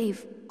don't think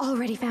they've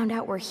already found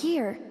out we're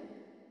here?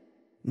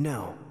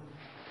 No.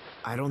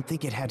 I don't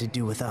think it had to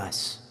do with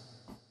us.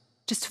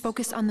 Just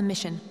focus on the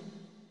mission.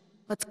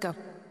 Let's go.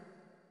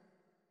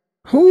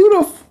 Who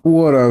the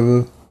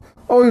whatever.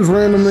 All these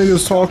random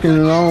niggas talking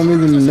and I don't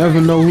even never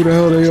know who the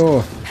hell they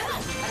are.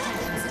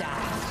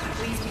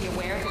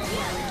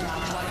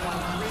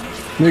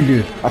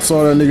 Nigga, I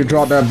saw that nigga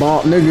drop that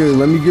bomb. Nigga,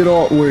 let me get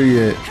off where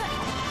you at.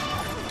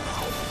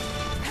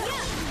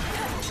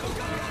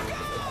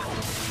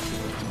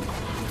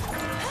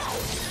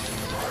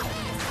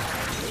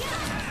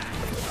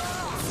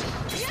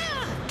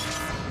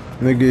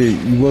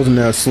 Nigga, you wasn't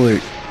that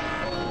slick.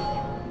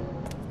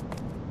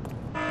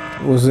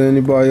 Was there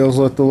anybody else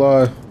left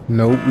alive?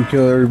 Nope, we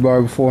killed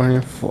everybody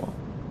beforehand. Fuck.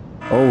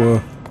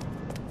 Oh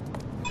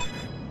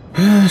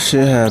well.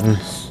 Shit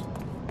happens.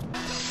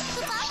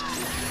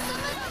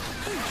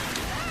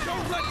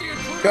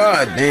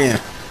 God damn.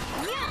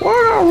 Why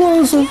not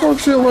run some fuck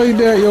shit like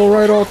that, yo,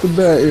 right off the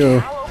bat, yo?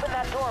 I'll open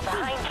that door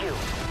behind you.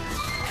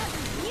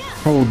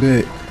 Hold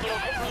it. It'll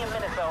take me a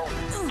minute, though.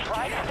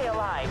 Try to stay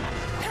alive.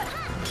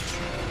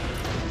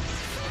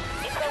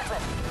 It's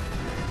open.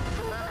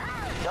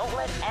 Don't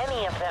let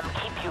any of them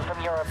keep you from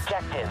your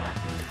objective.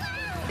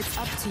 It's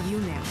up to you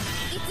now.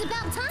 It's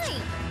about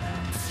time!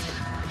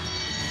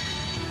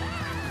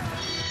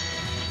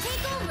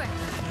 Take over!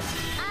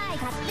 I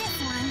got this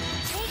one.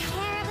 Take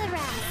care of the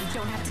rest. You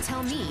don't have to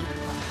tell me.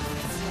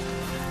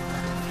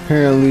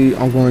 Apparently,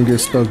 I'm going to get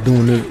stuck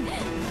doing it.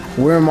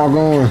 Where am I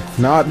going?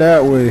 Not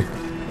that way.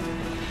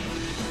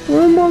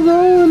 Where am I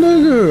going,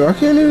 nigga? I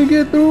can't even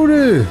get through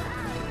this.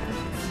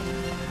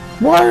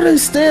 Why are they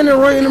standing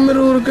right in the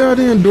middle of the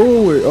goddamn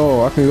doorway?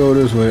 Oh, I can go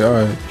this way.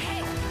 Alright.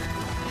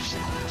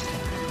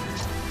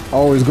 I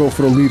always go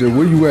for the leader.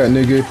 Where you at,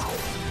 nigga?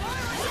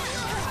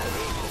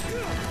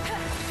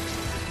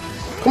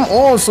 Come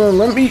on, son.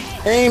 Let me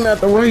aim at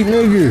the right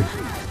nigga.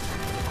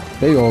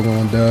 They all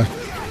gonna die.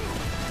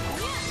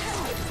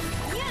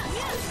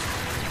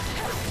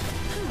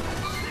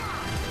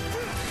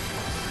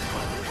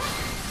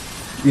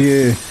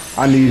 Yeah,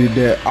 I needed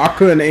that. I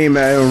couldn't aim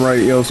at him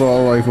right, yo, so I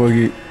was like, fuck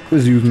it.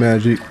 Let's use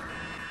magic.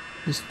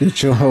 Just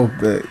get your health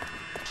back.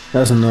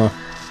 That's enough.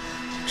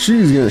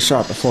 She's getting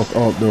shot the fuck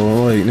up,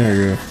 though. Like,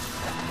 nigga.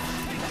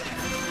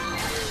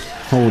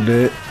 Hold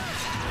that.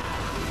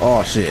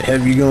 Oh, shit.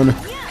 Heavy gunner.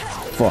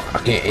 Fuck, I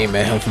can't aim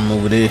at him from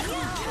over there.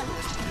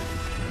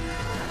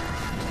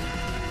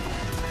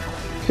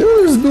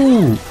 Kill this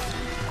dude.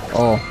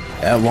 Oh,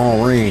 at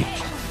long range.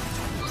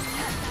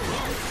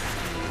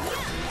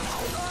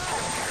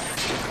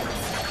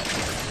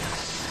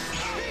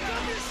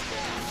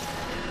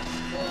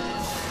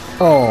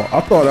 Oh, I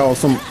thought that was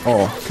some.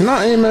 Oh, can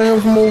I aim at him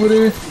from over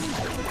there?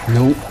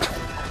 Nope.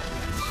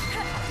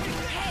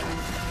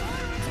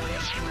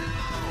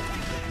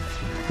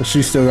 But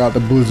she still got the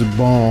blizzard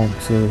bomb,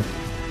 so.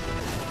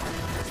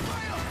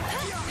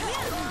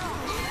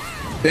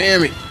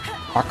 Damn it!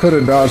 I could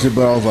have dodged it,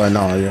 but I was like,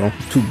 nah, yo,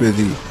 too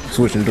busy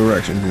switching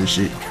directions and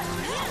shit.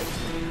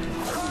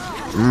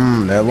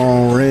 That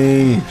long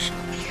range.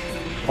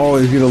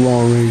 Always get a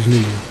long range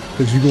nigga,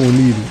 cause you gonna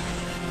need it.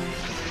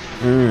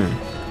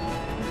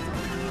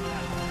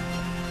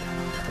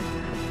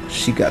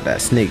 She got that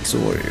snake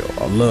sword, yo.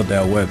 I love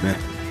that weapon.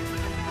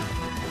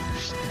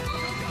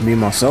 Me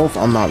myself,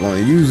 I'm not gonna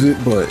use it,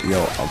 but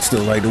yo, I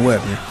still like the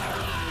weapon.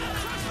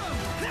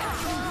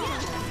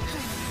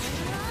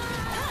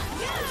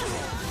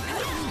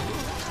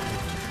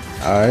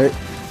 Alright.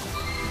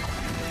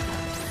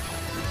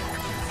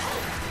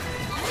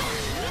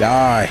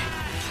 Die.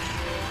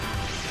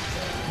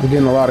 I'm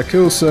getting a lot of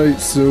kill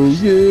sites, so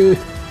yeah.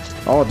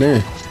 Oh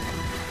damn.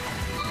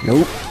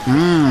 Nope.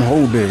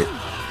 Hold it.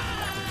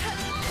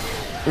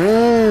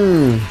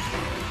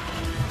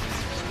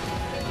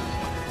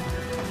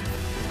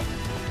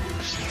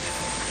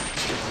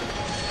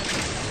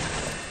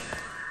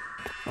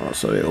 Oh,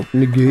 so they open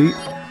the gate.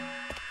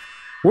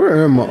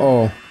 Where am I?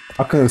 Oh,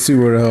 I couldn't see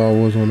where the hell I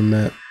was on the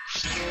map.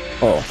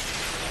 Oh.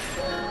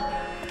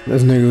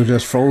 This nigga was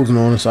just frozen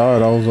on the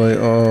side. I was like,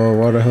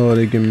 why the hell are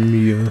they giving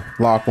me a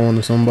lock on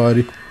to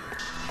somebody?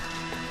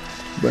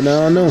 But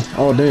now I know.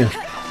 Oh, damn.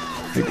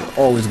 They can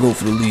always go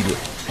for the leader.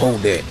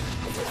 Hold that.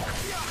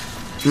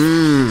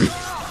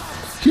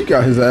 He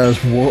got his ass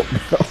whooped,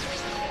 bro.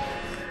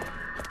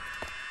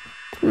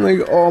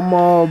 Like all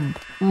my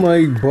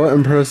like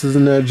button presses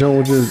in that jump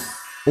with just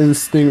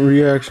instinct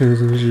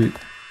reactions and shit.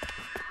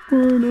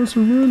 Boy, no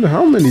surrender.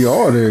 How many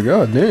are there?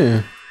 God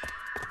damn.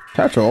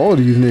 Catch all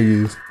these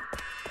niggas.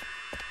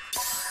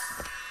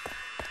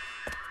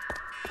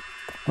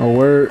 Oh,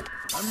 word.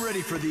 I'm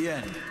ready for the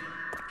end.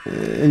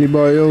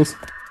 Anybody else?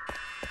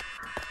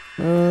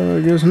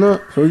 I guess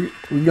not. Fuck it.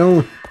 We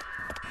going.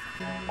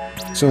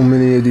 So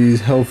many of these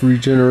health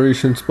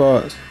regeneration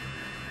spots.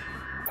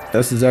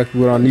 That's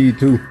exactly what I need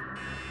too.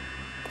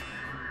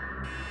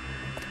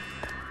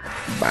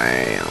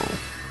 Bam.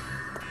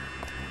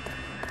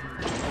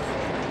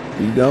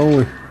 We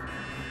going.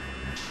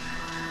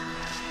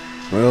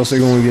 What else they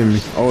gonna give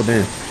me? Oh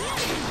damn.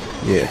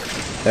 Yeah,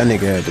 that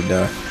nigga had to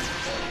die.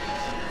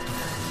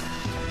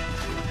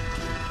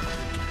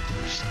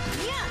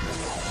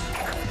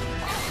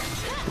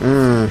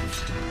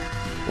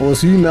 Was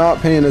he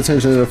not paying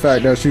attention to the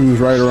fact that she was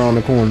right around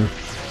the corner?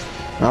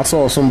 I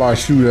saw somebody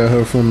shoot at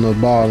her from the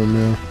bottom,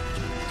 man.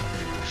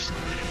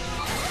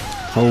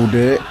 Hold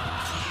it.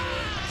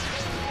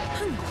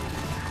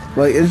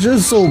 Like, it's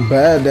just so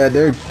bad that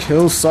their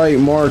kill site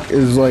mark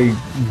is like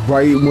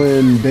right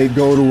when they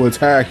go to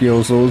attack,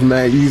 yo, so it's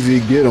not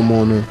easy to get them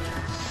on them.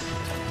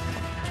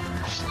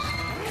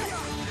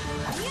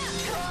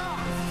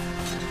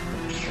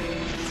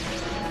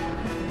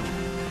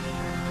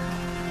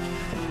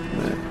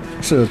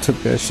 Should have took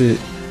that shit.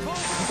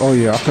 Oh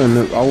yeah,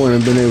 I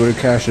wouldn't have been able to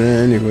cash it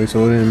in anyway,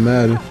 so it didn't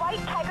matter.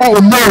 Oh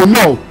no,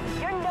 no!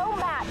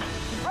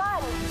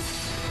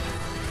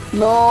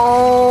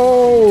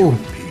 No!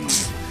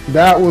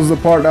 That was the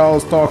part that I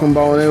was talking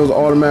about, and it was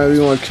automatically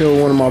gonna kill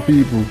one of my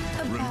people.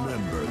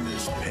 Remember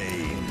this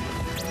pain.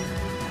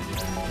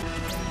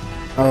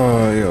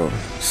 Oh yo,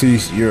 see,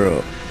 you're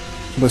up.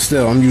 But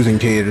still, I'm using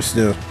Cater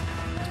still.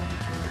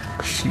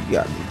 She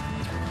got me.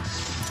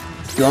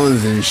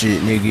 Guns and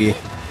shit, nigga.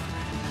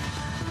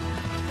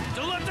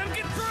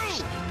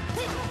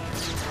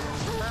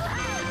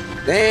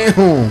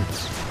 Damn!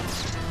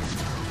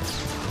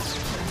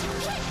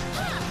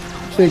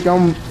 Think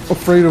I'm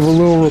afraid of a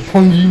little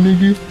Rapungi,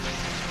 nigga?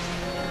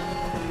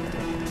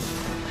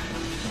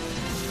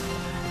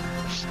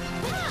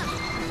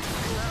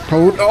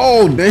 Hold,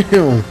 oh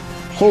damn!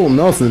 Hold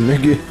nothing,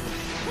 nigga.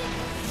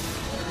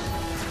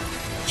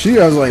 She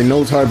has like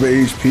no type of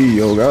HP,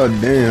 yo. God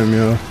damn,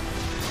 yo.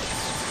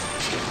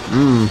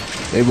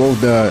 They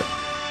both died.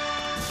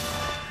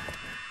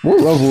 What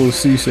level is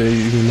C-Say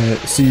even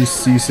at?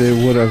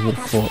 C-Say, whatever the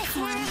fuck.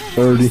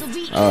 30?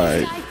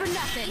 Alright.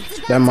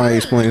 That might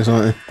explain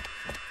something.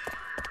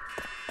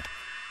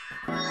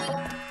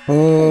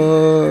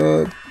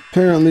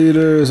 Apparently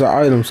there's an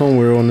item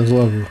somewhere on this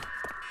level.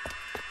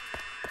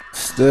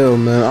 Still,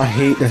 man, I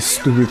hate that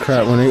stupid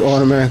crap when they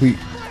automatically...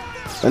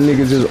 That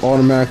nigga just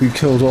automatically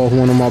kills off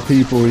one of my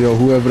people, yo,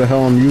 whoever the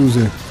hell I'm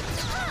using.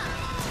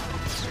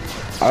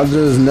 I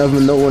just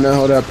never know when the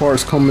hell that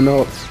part's coming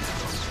up.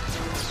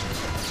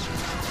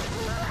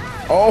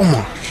 Oh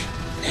my,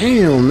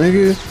 damn,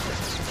 nigga.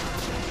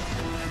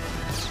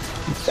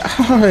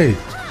 Die.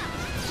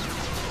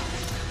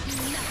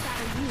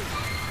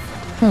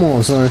 Come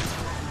on, son.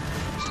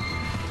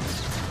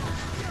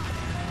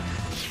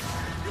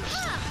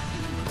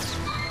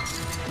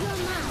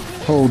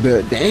 Hold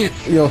that, damn.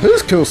 Yo,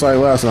 his kill site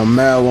lasted a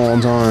mad long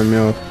time,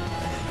 yo.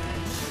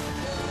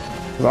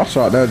 I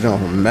shot that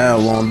jump from mad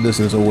long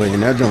distance away,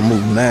 and that jump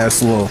moved mad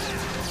slow.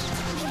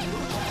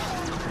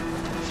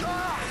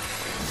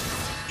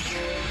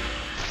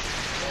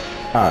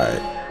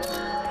 Alright.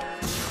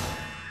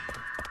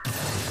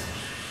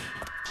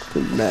 The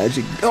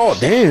magic. Oh,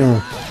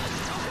 damn.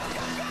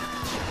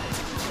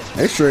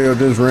 X-Ray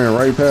just ran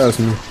right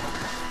past me.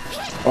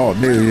 Oh,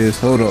 there he is.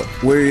 Hold up.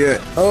 Where he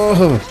at?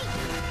 Oh.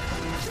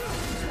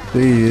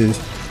 There he is.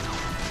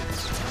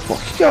 Fuck,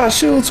 he got a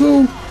shield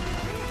too?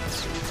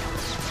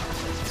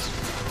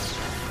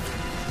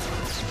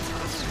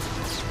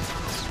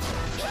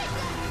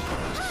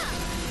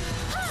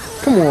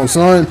 Come on,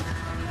 son.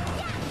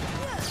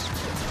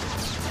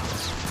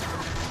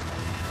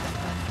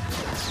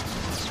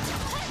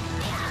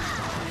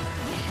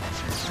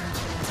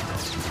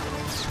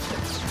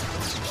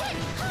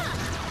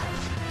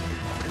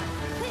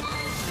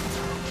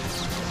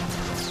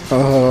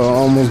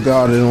 Almost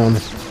got it on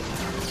him.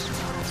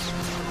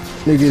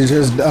 Nigga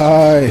just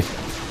die.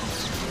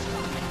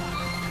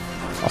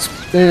 I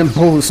spam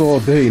bullets all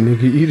day,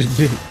 nigga. Eat a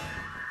dick.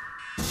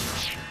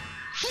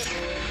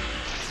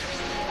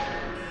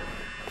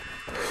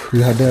 We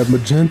got that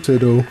magenta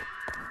though.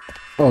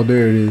 Oh,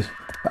 there it is.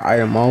 The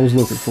item I was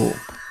looking for.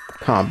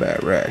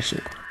 Combat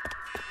ration.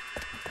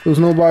 There's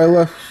nobody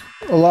left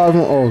alive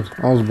on. Oh,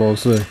 I was about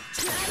to say.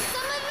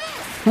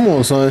 Come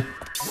on, son.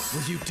 What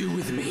will you do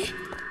with me?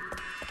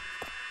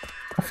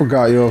 I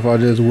forgot, yo, if I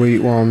just wait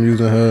while I'm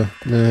using her,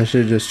 then that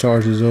shit just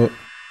charges up.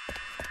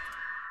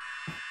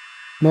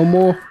 No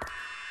more?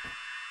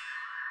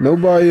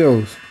 Nobody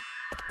else?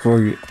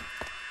 Fuck it.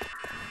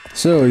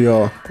 So,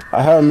 y'all,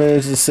 I haven't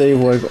managed to save,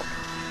 like,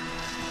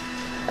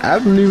 I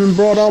haven't even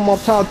brought out my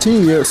top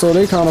team yet, so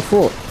they kind of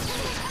fucked.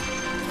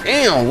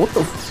 Damn, what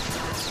the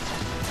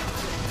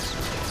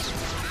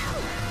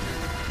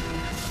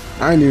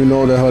I didn't even know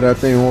what the hell that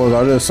thing was.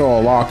 I just saw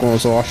a lock on,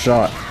 so I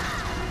shot.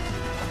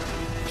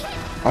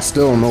 I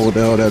still don't know what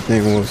the hell that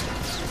thing was.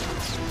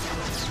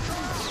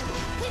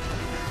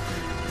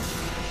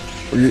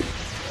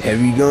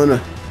 Heavy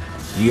gunner.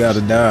 You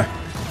gotta die.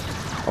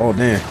 Oh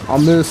damn, I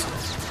missed.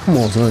 Come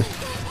on, son.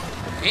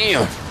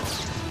 Damn.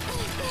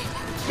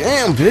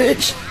 Damn,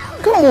 bitch.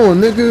 Come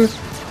on, nigga.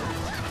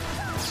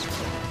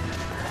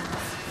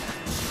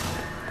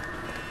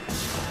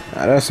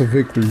 Ah, that's a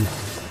victory.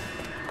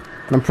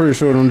 I'm pretty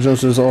sure them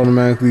jumps just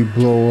automatically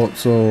blow up,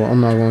 so I'm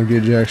not gonna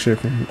get jack shit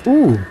from you.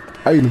 Ooh,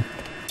 item.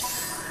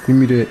 Give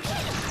me that.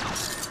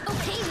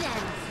 Okay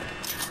then.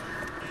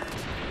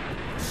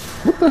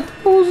 What the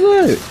hell was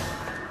that?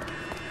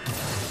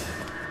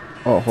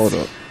 Oh, hold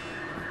up.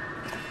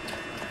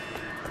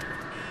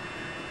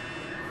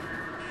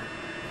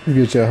 You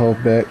get your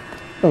health back.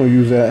 Don't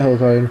use that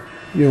health item.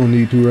 You don't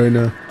need to right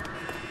now.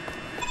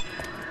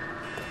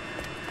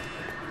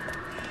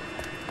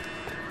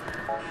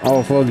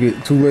 Oh fuck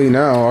it, too late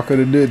now. I could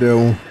have did that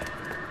one.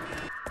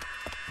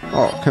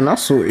 Oh, can I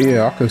switch?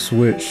 Yeah, I could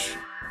switch.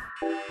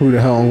 Who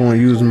the hell I'm gonna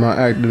use my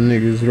active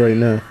niggas right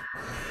now?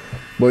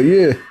 But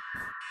yeah,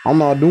 I'm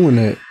not doing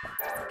that.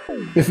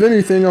 If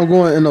anything, I'm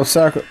going to end up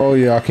oh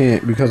yeah, I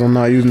can't because I'm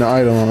not using the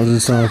item. I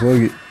just sound fuck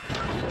it.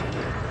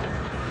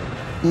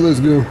 Let's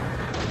go.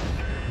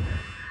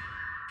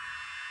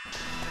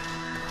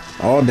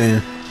 Oh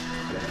damn.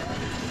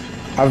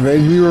 I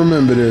vaguely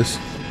remember this.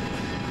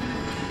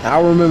 I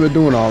remember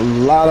doing a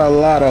lot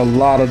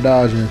of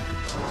dodging.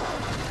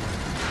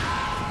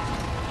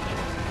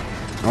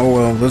 Oh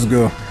well, let's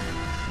go.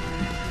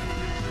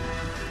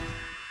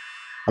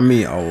 I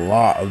mean a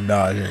lot of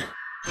dodging.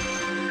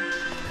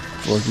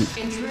 Fuck it.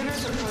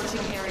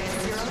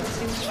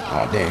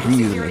 Oh damn, he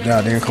using the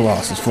goddamn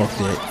Colossus. Fuck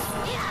that.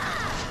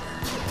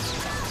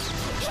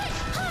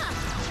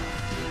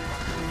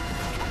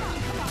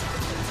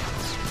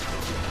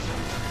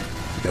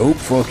 Nope,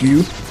 fuck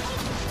you.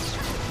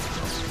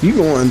 You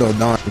gonna end up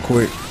dying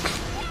quick.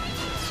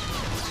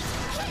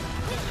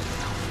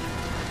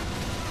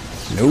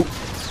 Nope.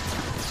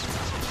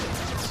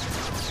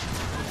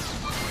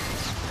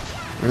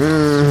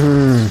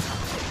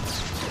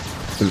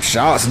 Some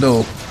shots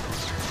though.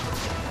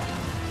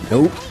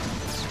 Nope.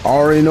 I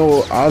already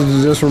know. I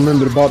just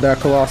remembered about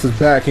that Colossus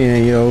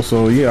backhand, yo.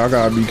 So yeah, I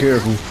gotta be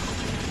careful.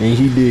 And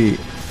he did.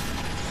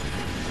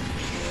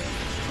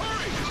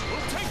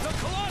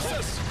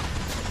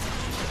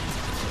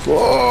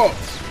 Fuck.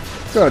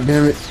 God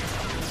damn it.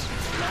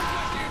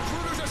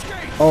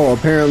 Oh,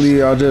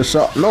 apparently I just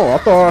shot. No, I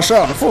thought I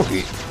shot the fuck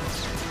it.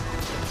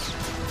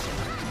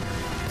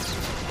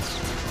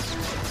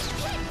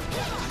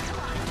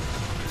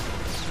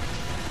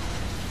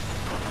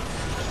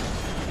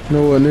 You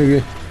know what,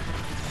 nigga?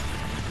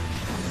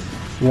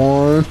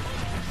 One.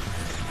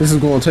 This is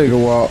gonna take a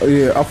while.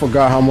 Yeah, I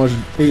forgot how much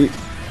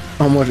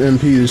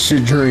MP this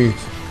shit drains.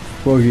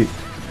 Fuck it.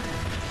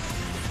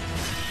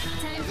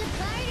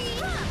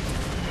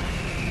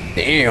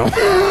 Damn.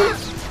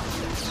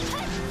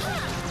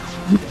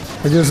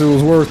 I guess it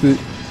was worth it.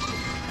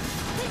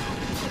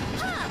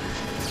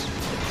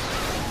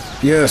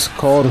 Yes,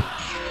 called him.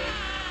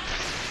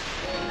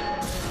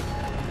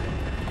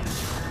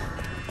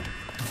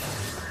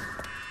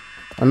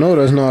 I know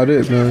that's not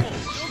it, man.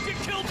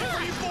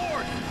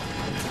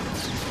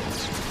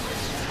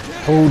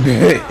 Hold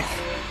it.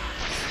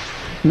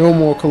 No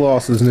more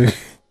Colossus, nigga.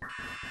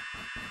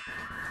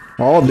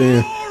 Oh,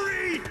 damn.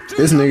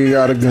 This nigga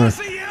got a gun.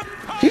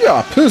 He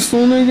got a pistol,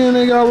 nigga, and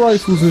they got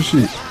rifles and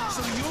shit.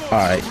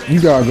 Alright, you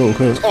gotta go,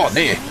 cuz. Oh,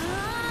 damn.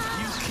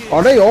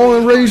 Are they all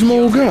in rage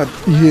mode? God,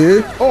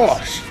 yeah.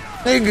 Oh,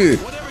 nigga.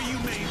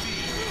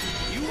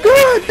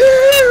 God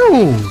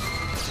damn.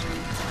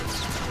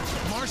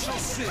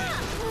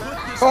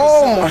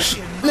 Oh, my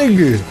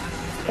nigga.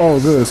 Oh,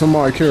 good.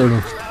 Somebody killed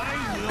him.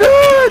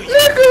 God,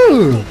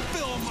 nigga.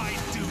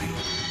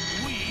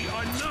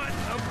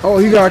 Oh,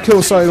 he got a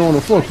kill sight on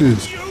him. Fuck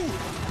this.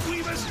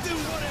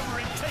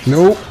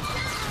 Nope.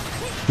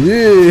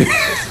 Yeah.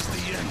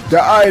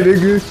 Die,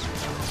 nigga.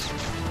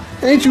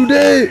 Ain't you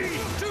dead?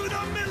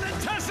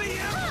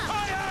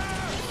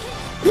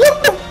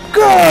 What the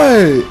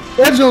god?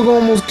 That joke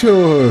almost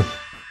killed her.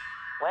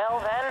 Well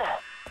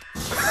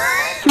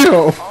then,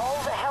 Yo. all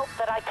the help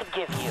that I could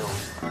give you.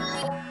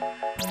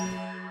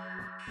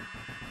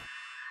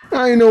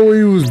 I didn't know what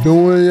he was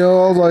doing,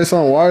 yo. I was like,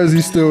 son, why is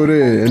he still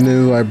there? And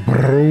then like,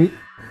 boom,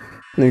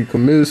 nigga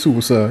committed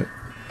suicide.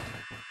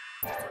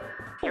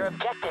 Your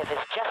objective is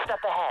just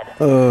up ahead.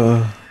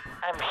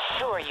 I'm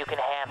sure you can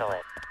handle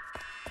it.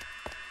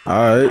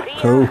 Alright,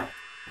 cool.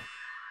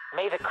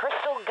 May the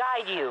crystal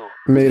guide you.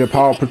 May the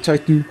power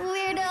protect you.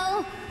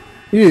 Weirdo.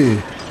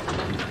 Yeah.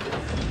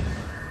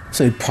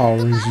 Say Power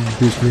Rangers,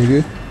 bitch,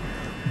 nigga.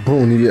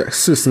 Brony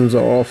systems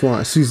are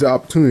offline. Seize the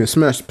opportunity to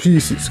smash the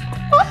pieces.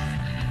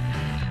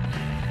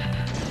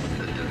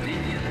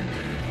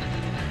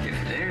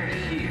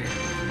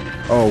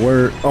 Oh,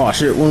 word. Oh,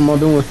 shit. What am I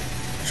doing?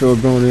 Show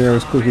up on there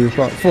as quickly as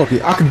possible. Fuck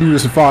it, I can do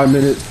this in 5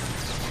 minutes.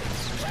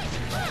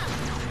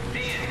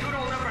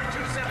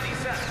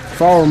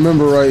 If I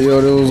remember right, yo,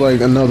 there was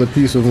like another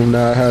piece of them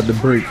that I had to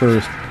break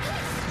first.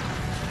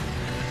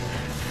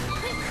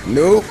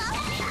 Nope.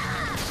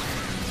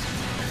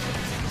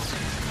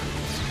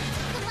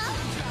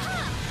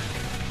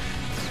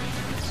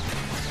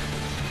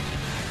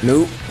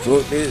 Nope.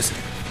 Fuck this.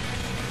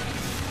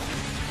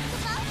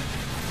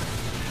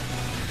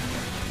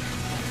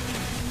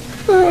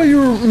 Oh, you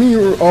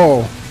were,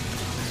 oh.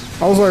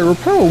 I was like,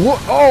 repel, what?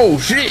 Oh,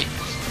 shit.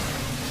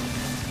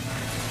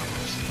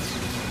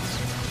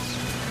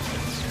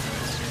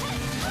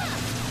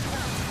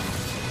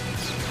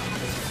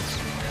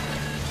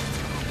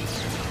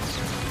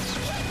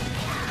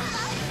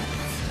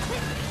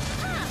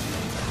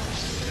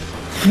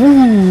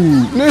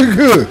 Ooh,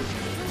 nigga.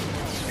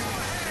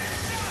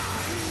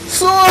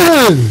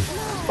 Son,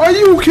 are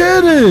you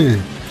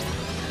kidding?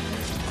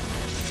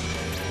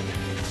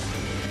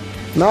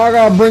 Now I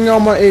gotta bring out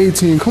my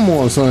 18. Come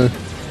on, son.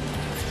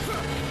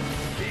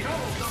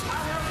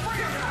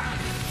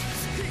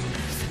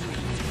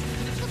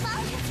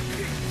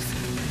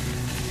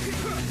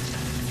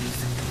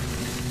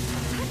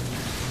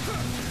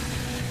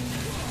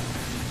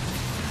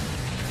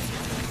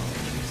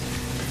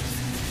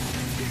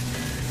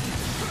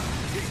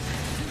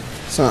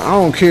 Son, I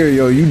don't care,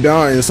 yo. You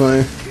dying,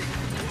 son.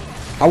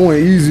 I went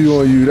easy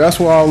on you. That's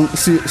why I'll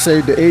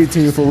save the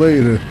 18 for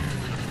later.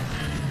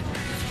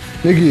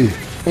 Nigga,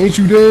 ain't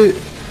you dead?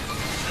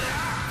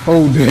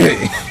 Oh,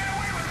 dead.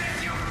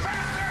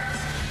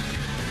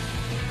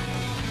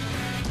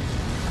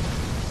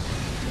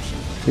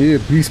 Yeah,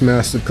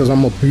 Beastmaster, because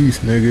I'm a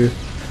beast, nigga.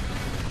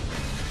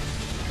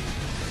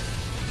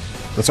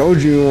 I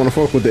told you want to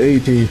fuck with the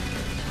 18.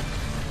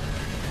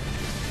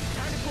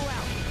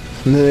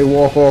 And then they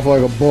walk off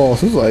like a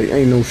boss. It's like,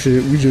 ain't no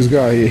shit. We just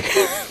got here.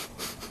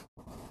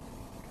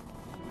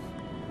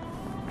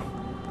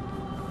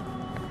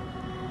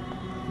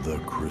 The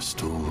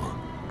crystal.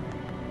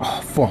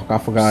 Oh, fuck. I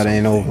forgot it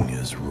ain't over. Something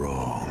is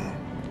wrong.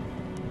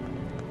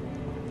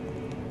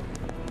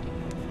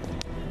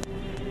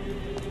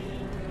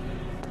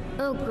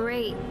 Oh,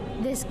 great.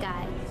 This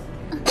guy.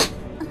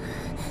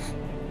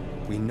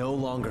 We no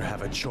longer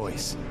have a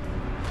choice.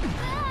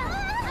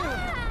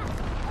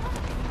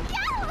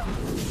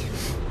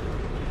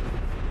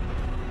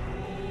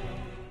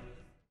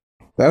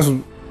 That's...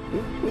 I'm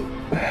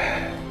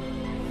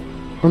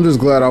just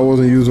glad I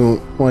wasn't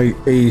using, like,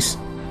 Ace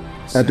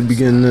at the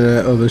beginning of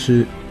that other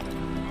shit.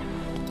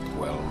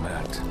 Well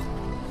met.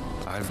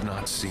 I've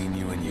not seen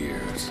you in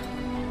years.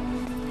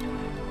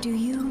 Do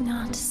you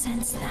not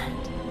sense that?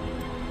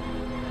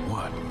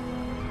 What?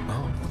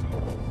 Oh.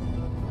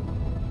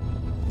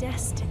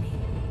 Destiny.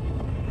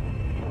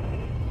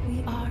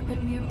 We are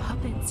but mere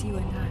puppets, you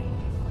and I.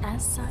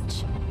 As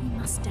such, we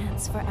must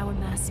dance for our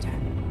master.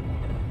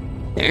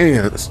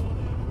 Dance?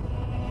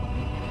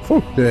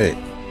 Fuck that.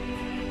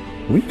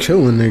 We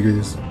killing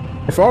niggas.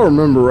 If I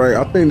remember right,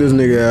 I think this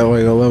nigga at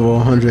like a level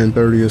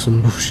 130 or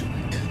some bullshit.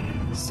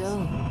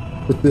 So,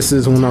 but this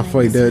is when I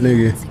fight that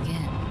nigga.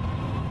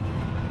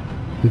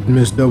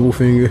 Miss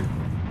Doublefinger.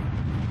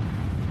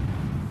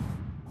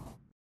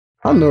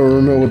 I never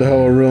remember what the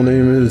hell her real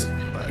name is.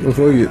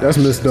 Fuck it, that's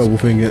Miss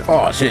Doublefinger.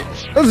 Oh shit,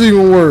 that's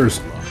even worse.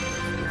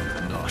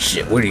 Oh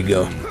shit, where'd he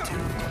go?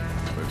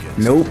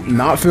 Nope,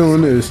 not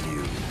feeling this.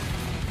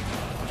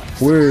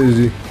 Where is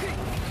he?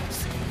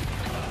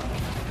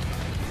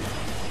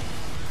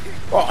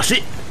 Oh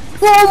shit!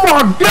 Oh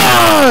my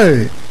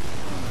god!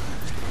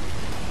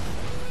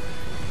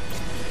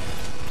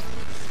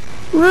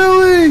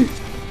 Really?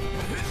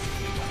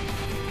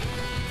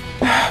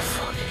 Ah,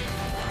 fuck.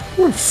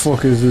 Where the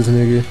fuck is this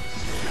nigga?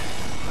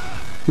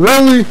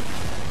 Really?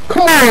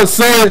 Come on,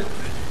 son!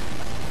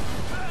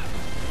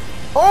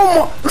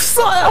 Oh my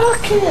son, I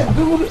can't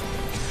do it.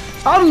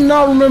 I do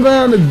not remember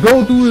having to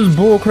go through this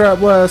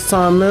bullcrap last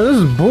time, man. This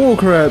is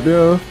bullcrap,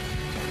 yo.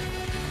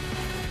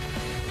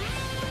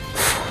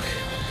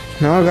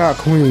 Now I got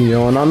Queen,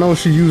 yo, and I know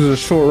she uses a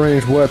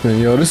short-range weapon,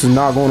 yo. This is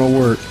not gonna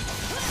work.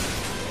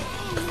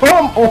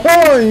 Come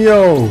on,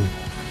 yo!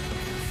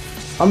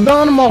 I'm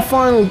down to my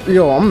final...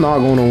 Yo, I'm not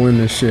gonna win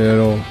this shit at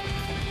all.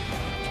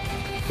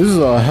 This is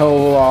a hell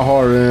of a lot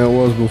harder than it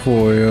was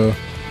before, yo.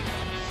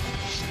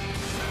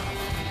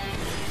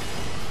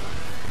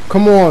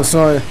 Come on,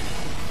 son.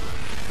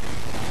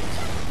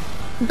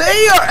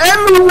 They are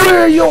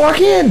everywhere, yo! I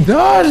can't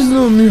dodge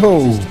them,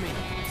 yo!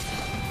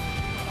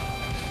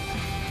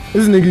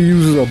 This nigga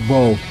uses a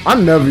bow. I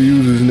never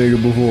used this nigga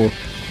before.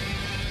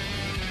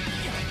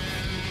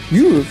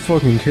 You were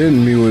fucking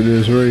kidding me with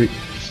this, right?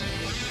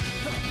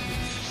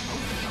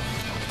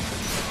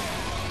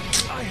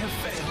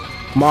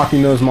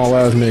 Machina's my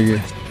last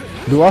nigga.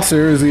 Do I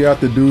seriously have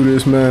to do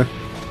this, man?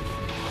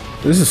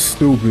 This is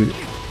stupid.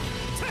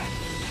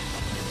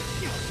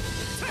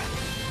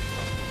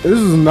 This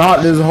is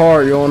not this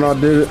hard, yo, and I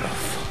did it.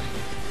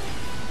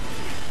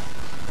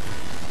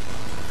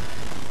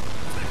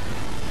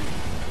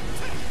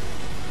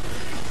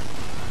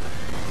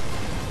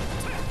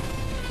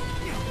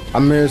 I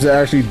managed to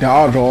actually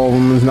dodge all of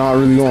them. It's not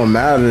really gonna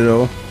matter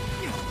though.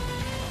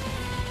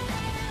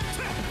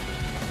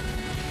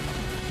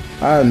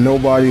 I had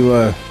nobody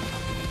left.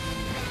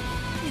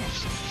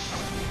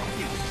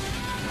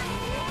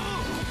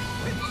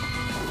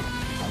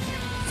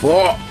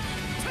 Fuck.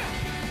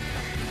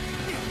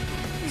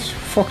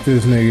 Fuck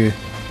this nigga.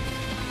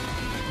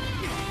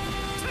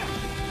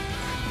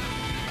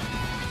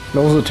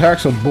 Those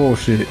attacks are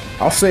bullshit.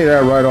 I'll say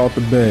that right off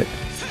the bat.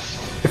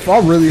 If I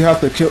really have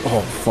to kill—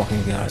 oh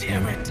fucking god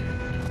damn it.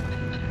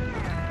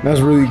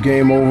 That's really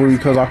game over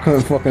because I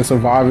couldn't fucking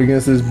survive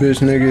against this bitch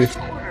nigga.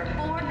 Order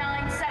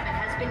 497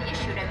 has been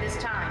issued at this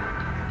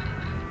time.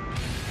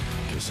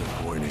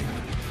 Disappointing.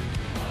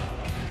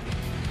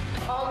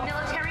 All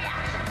military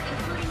actions,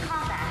 including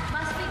combat,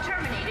 must be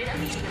terminated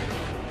immediately.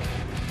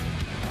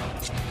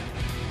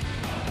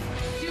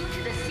 Due to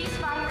the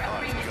ceasefire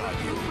agreement with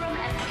Rubrum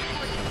and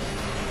Concordia.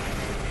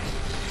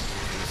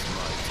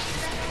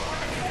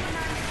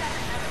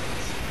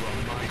 From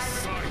my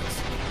sight.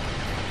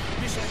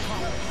 Mission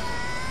accomplished.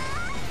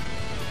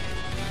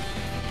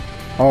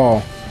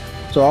 Oh,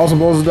 so I was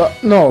supposed to die?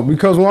 No,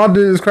 because when I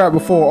did this crap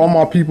before, all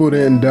my people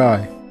didn't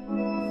die.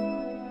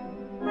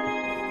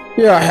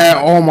 Yeah, I had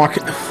all my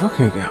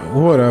fucking god,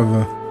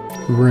 whatever.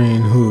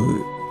 Green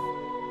hood.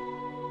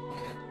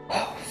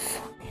 Oh,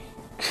 fuck.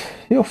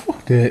 Yo,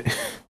 fuck that.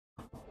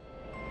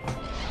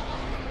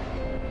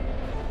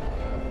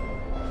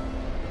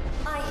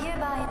 I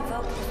hereby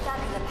invoke the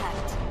Fabula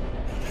Pact.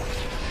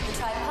 The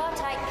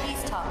tripartite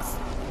peace talks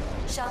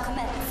shall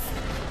commence.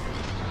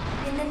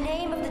 In the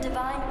name of the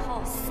divine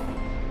pulse,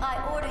 I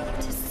order you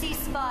to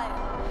cease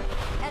fire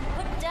and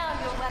put down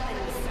your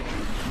weapons.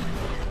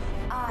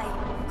 I,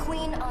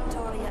 Queen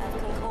Andoria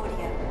of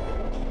Concordia,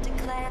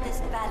 declare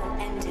this battle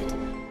ended.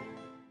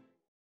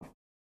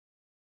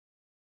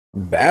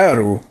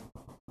 Battle?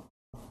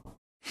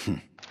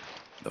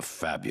 The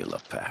Fabula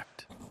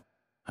Pact.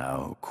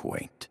 How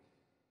quaint.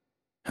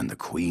 And the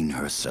Queen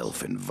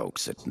herself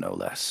invokes it, no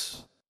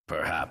less.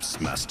 Perhaps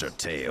Master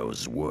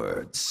Teo's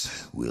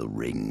words will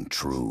ring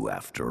true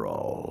after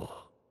all.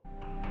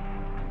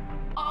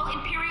 All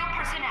Imperial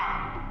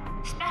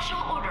personnel, Special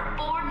Order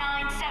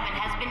 497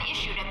 has been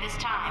issued at this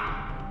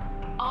time.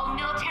 All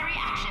military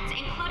actions,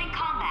 including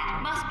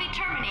combat, must be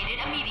terminated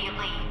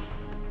immediately.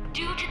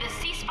 Due to the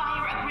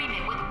ceasefire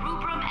agreement with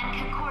Rubrum and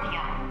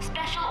Concordia,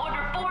 Special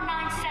Order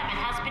 497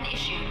 has been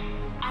issued.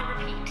 I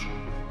repeat.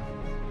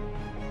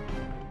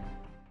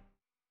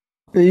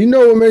 And you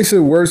know what makes it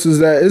worse is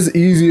that it's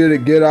easier to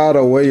get out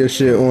of the way of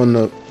shit on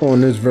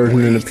this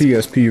version than the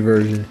PSP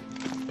version.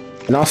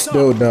 And I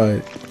still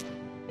died.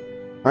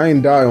 I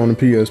ain't die on the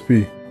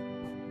PSP.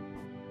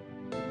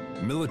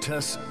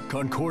 Milites,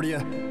 Concordia,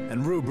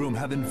 and Rubrum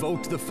have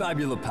invoked the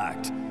Fabula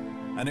Pact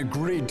and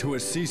agreed to a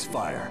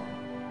ceasefire.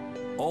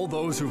 All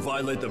those who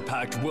violate the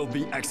pact will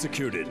be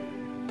executed.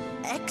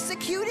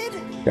 Executed?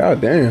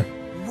 God damn.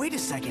 Wait a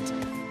second.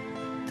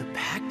 The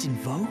pact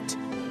invoked?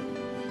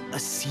 A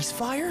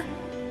ceasefire?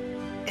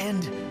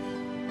 And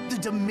the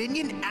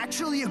Dominion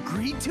actually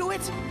agreed to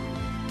it?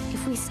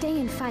 If we stay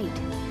and fight,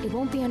 it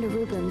won't be under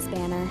Rubrum's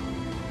banner.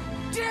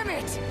 Damn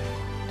it!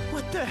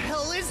 What the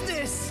hell is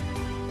this?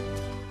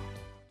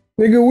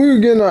 Nigga, we were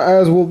getting our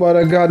ass whooped by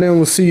that goddamn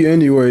Lassie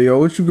anyway, yo.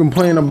 What you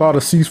complaining about a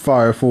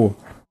ceasefire for?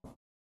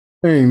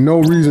 There ain't no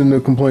reason to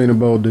complain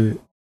about that.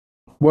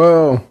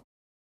 Well,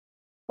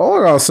 all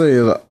I gotta say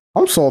is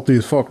I'm salty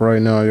as fuck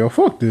right now, yo.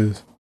 Fuck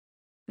this.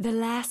 The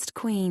last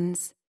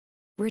queens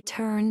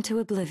return to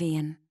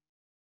oblivion.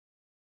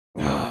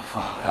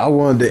 I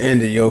wanted to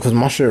end it, yo, because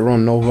my shit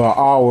running over an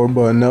hour,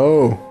 but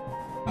no.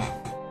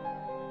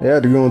 They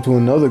had to go into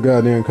another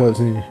goddamn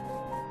cutscene.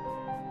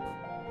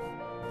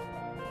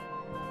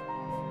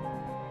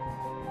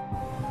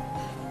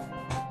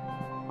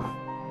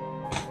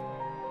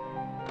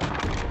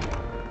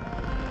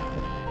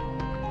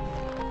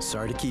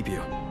 Sorry to keep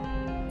you.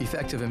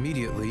 Effective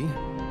immediately,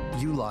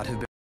 you lot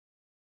have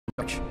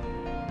been...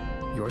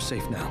 You're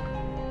safe now.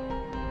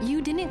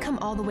 You didn't come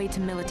all the way to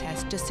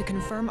Milites just to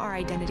confirm our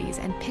identities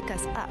and pick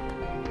us up,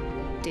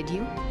 did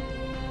you?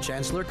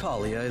 Chancellor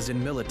Kalia is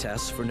in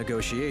Milites for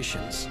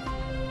negotiations,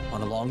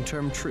 on a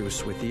long-term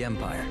truce with the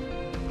Empire.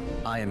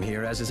 I am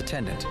here as his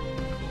attendant.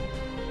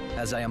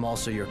 As I am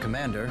also your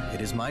commander,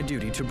 it is my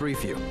duty to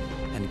brief you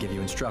and give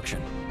you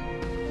instruction.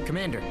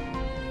 Commander,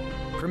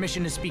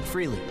 permission to speak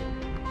freely.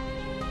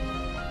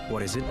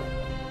 What is it?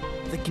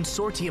 The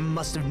Consortium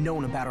must have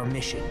known about our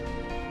mission.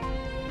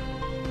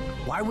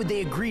 Why would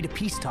they agree to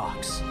peace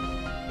talks?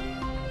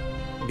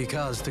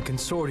 Because the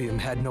Consortium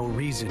had no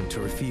reason to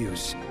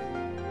refuse.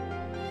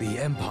 The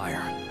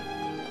Empire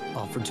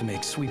offered to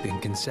make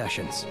sweeping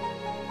concessions.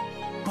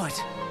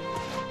 But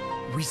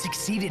we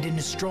succeeded in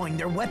destroying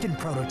their weapon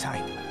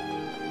prototype.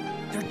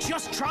 They're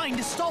just trying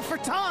to stall for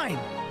time!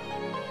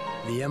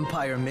 The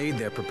Empire made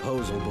their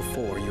proposal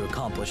before you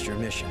accomplished your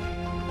mission.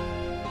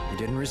 You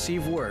didn't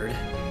receive word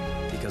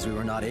because we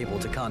were not able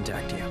to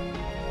contact you.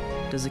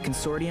 Does the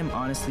Consortium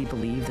honestly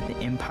believe that the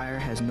Empire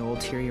has no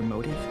ulterior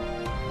motive?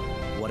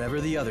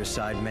 whatever the other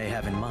side may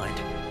have in mind,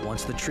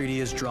 once the treaty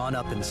is drawn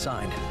up and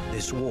signed,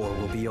 this war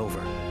will be over.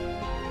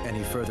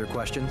 Any further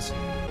questions?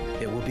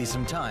 It will be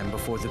some time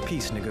before the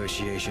peace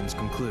negotiations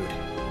conclude.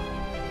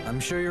 I'm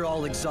sure you're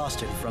all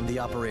exhausted from the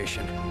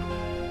operation.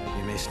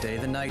 You may stay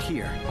the night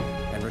here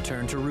and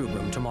return to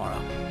Rubrum tomorrow.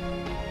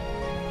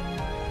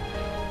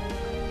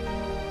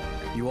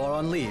 You are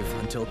on leave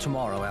until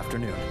tomorrow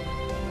afternoon,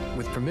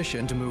 with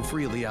permission to move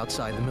freely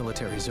outside the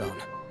military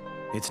zone.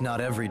 It's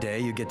not every day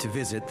you get to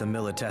visit the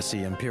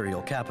Militesi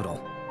imperial capital.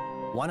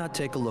 Why not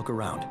take a look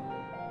around?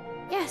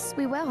 Yes,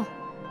 we will.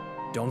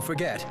 Don't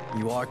forget,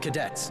 you are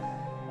cadets.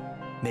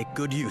 Make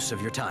good use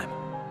of your time.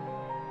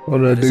 Well,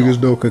 that nigga's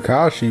no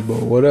Kakashi,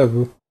 but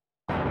whatever.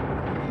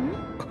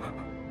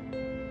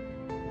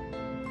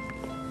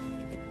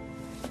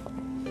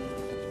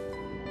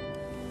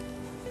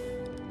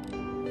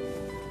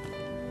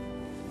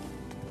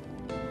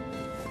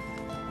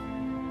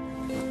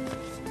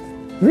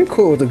 Be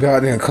cool with the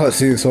goddamn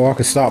cutscene so I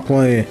can stop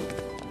playing.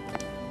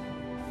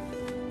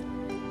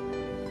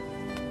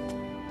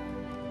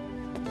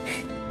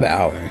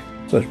 Bowing.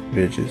 Such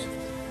bitches.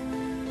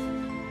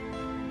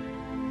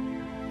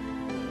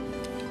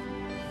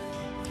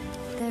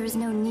 There is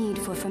no need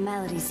for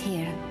formalities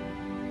here.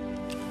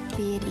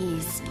 Be at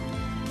ease.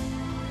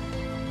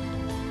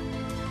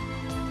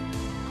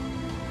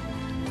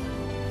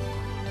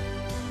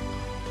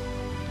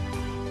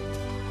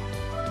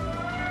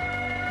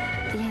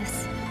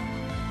 Yes.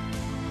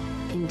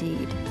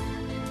 Indeed.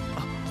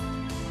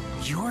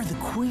 You're the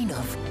queen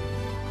of...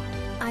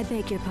 I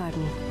beg your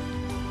pardon.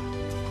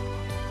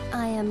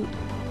 I am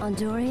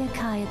Andoria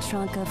Kaya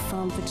Tronka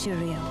from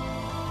Futurio.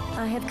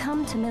 I have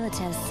come to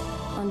Milites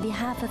on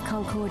behalf of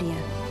Concordia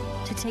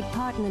to take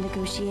part in the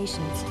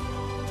negotiations.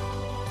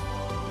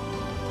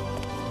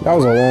 That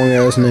was a long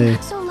ass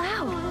name. So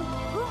loud.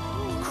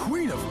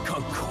 Queen of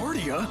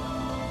Concordia?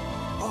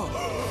 Oh,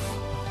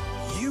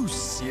 you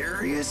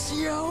serious,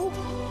 yo?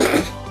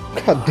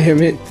 God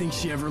damn it. I think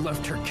she ever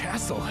left her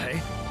castle, hey?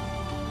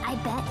 I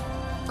bet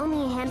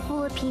only a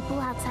handful of people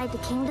outside the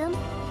kingdom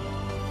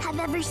have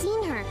ever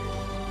seen her.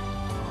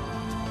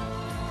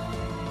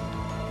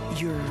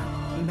 Your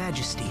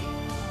Majesty,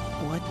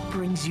 what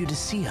brings you to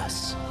see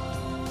us?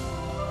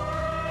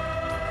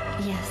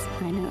 Yes,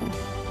 I know.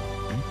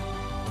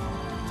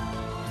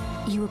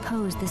 You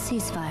oppose the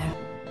ceasefire.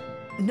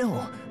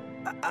 No,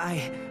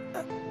 I...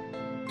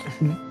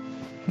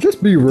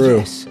 Just be real.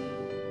 Yes.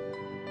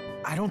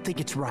 I don't think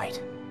it's right.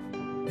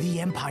 The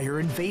Empire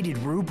invaded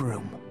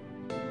Rubrum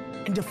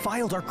and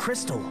defiled our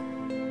crystal.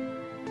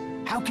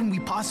 How can we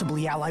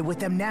possibly ally with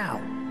them now?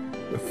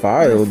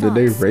 Defiled? Did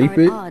they rape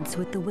it? At odds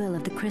with the will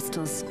of the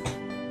crystals.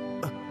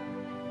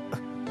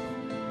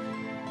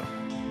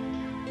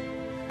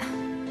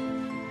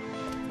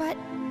 But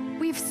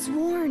we've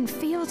sworn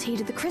fealty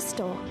to the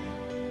crystal.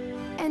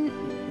 And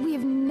we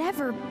have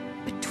never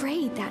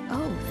betrayed that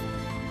oath.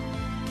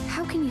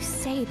 How can you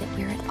say that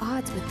we're at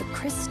odds with the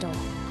crystal?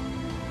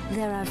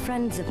 There are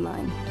friends of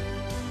mine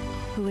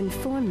who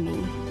inform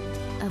me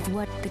of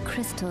what the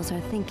crystals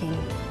are thinking.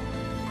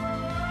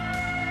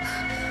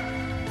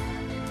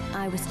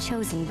 I was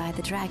chosen by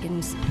the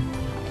dragons,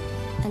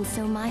 and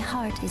so my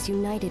heart is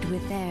united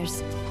with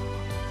theirs.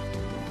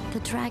 The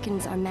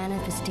dragons are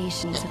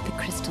manifestations of the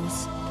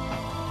crystals.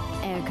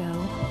 Ergo,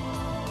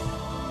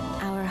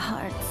 our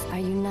hearts are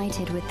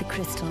united with the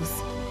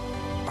crystals.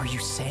 Are you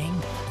saying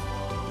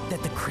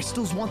that the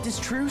crystals want this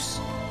truce?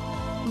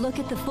 Look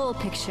at the full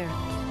picture.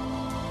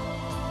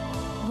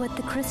 What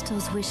the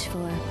crystals wish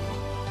for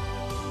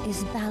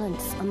is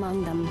balance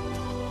among them.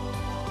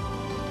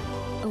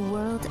 A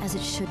world as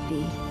it should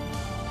be,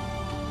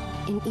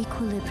 in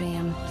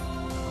equilibrium.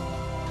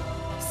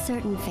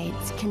 Certain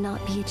fates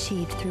cannot be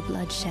achieved through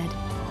bloodshed.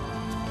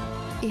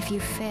 If you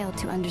fail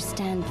to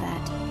understand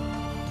that,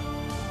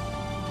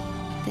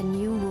 then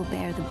you will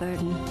bear the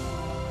burden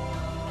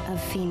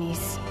of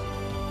Finis.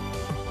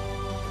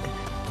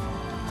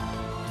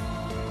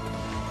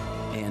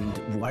 And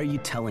why are you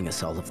telling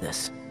us all of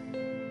this?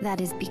 That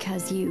is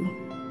because you,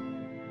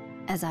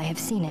 as I have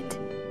seen it,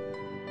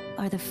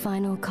 are the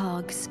final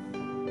cogs.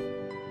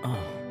 Oh.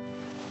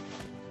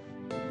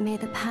 May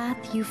the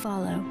path you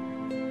follow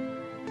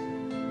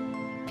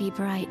be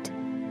bright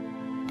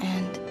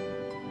and...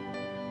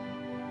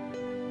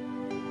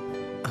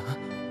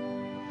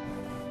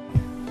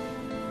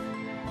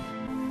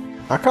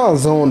 I kind of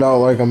zoned out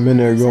like a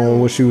minute ago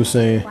on what she was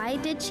saying. Why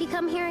did she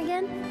come here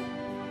again?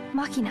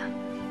 Machina,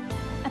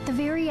 at the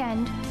very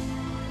end,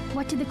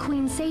 what did the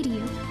queen say to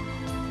you?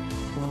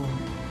 Well,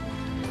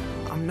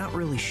 I'm not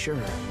really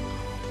sure.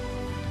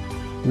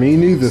 Me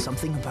neither.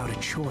 Something about a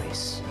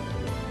choice.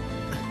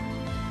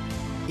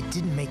 It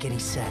didn't make any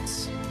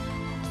sense.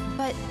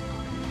 But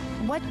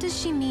what does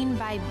she mean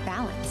by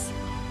balance?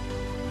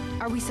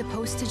 Are we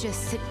supposed to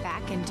just sit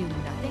back and do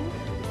nothing?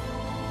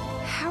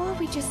 How are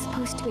we just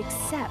supposed to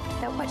accept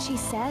that what she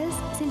says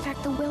is in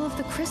fact the will of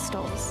the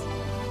crystals?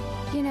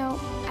 You know,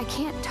 I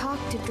can't talk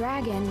to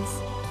dragons.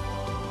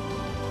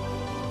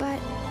 But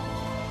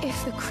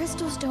if the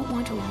crystals don't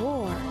want a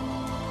war,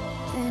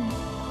 then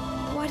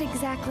what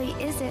exactly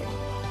is it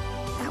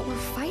that we're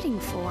fighting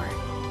for?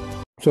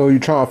 So you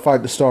trying to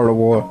fight to start a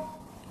war?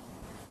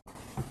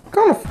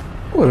 Kind of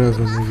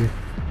whatever, nigga.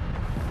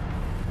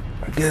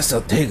 I guess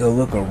I'll take a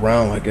look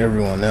around like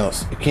everyone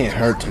else. It can't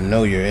hurt to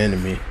know your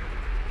enemy.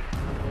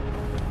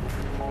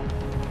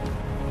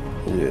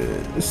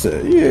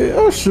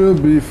 Yeah, I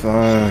should be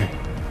fine.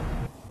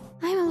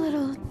 I'm a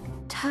little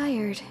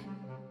tired.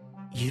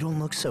 You don't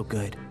look so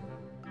good.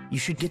 You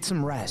should get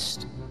some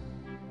rest.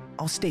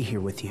 I'll stay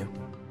here with you.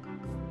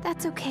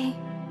 That's okay.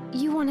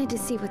 You wanted to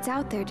see what's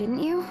out there,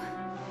 didn't you?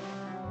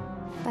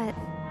 But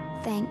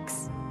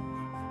thanks.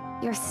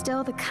 You're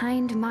still the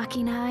kind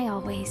Machina I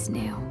always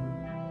knew.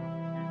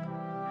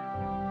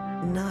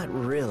 Not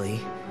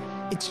really.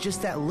 It's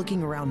just that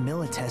looking around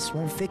Milites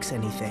won't fix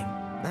anything.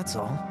 That's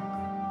all.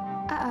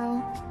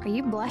 Uh-oh. Are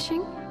you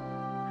blushing?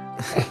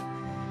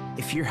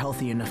 If you're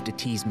healthy enough to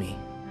tease me,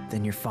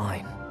 then you're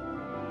fine.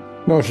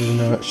 No, she's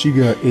not. She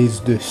got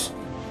AIDS this.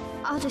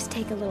 I'll just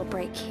take a little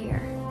break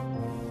here.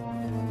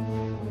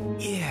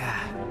 Yeah.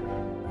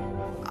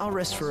 I'll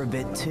rest for a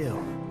bit too.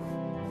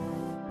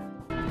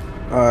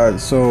 Alright,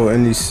 so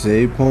any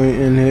save point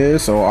in here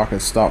so I can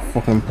stop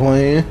fucking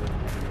playing?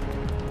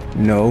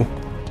 No.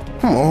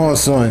 Come on,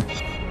 son.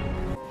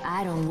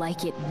 I don't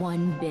like it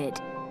one bit.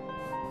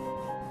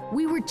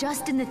 We were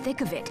just in the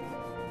thick of it.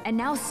 And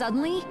now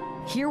suddenly,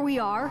 here we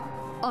are,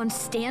 on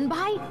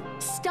standby,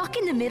 stuck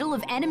in the middle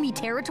of enemy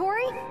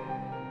territory?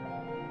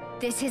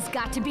 This has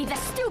got to be the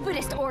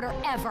stupidest order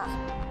ever!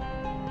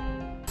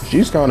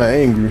 She's kinda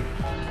angry.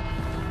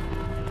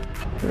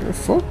 Man,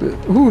 fuck it.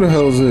 Who the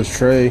hell is this,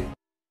 Trey?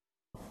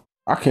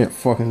 I can't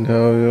fucking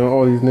tell, you know.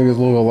 All these niggas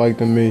look alike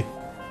to me.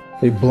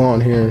 They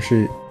blonde hair and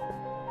shit.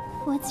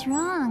 What's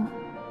wrong?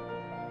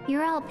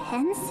 You're all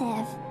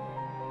pensive.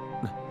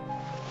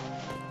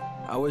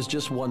 I was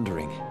just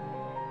wondering,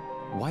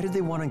 why did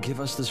they want to give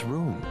us this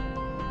room?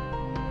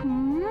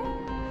 Hmm?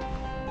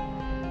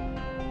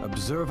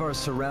 Observe our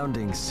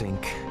surroundings,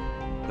 Sync.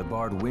 The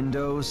barred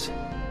windows,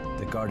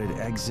 the guarded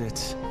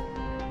exits.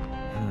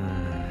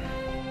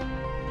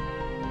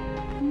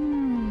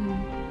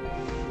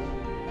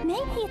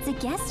 Maybe it's a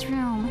guest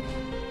room.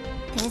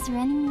 There's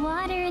running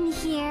water in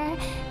here.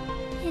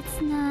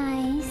 It's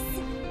nice.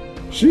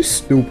 She's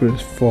stupid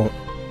as fuck.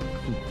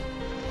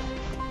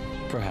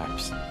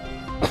 Perhaps.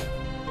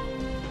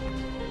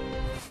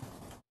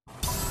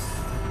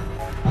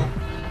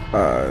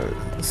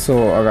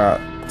 So I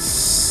got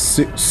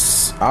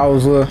 6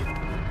 hours left.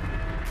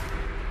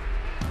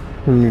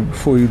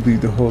 Before you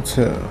leave the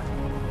hotel.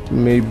 You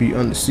may be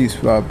under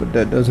ceasefire, but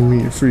that doesn't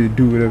mean you're free to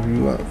do whatever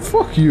you want.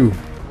 Fuck you.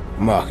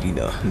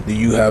 Machina, do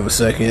you have a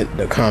second?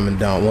 The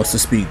Commandant wants to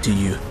speak to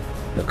you.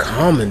 The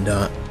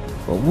Commandant?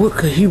 But what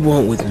could he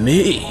want with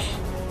me?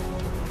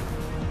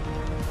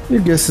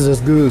 Your guess is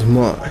as good as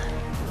mine.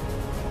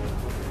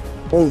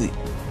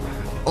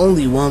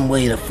 Only one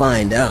way to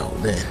find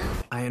out, then.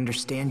 I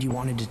understand you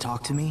wanted to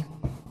talk to me?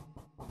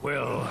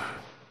 Well,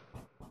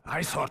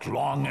 I thought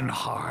long and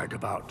hard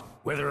about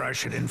whether I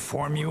should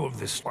inform you of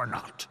this or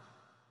not.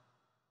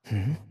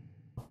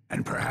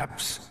 And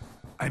perhaps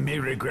I may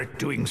regret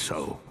doing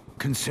so,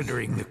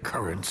 considering the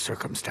current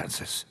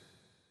circumstances.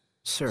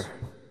 Sir,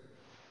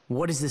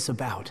 what is this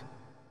about?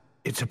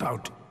 It's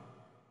about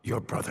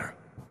your brother.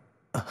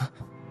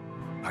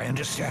 I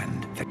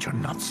understand that you're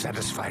not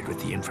satisfied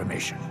with the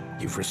information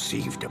you've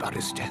received about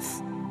his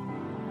death.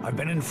 I've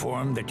been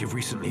informed that you've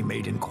recently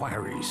made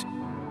inquiries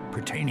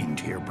pertaining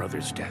to your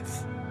brother's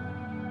death.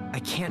 I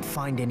can't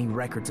find any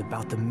records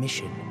about the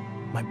mission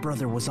my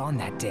brother was on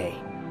that day.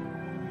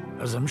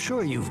 As I'm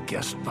sure you've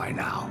guessed by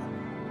now,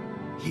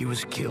 he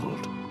was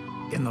killed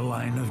in the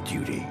line of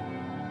duty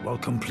while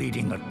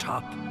completing a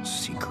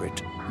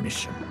top-secret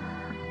mission.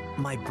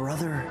 My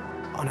brother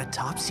on a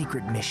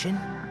top-secret mission?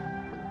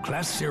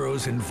 Class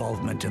Zero's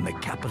involvement in the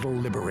Capital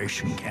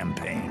Liberation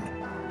Campaign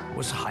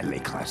was highly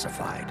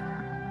classified.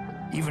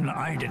 Even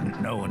I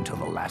didn't know until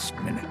the last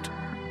minute.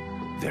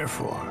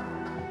 Therefore,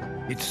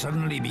 it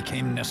suddenly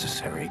became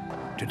necessary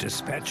to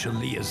dispatch a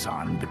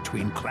liaison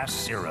between Class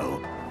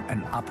Zero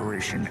and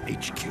Operation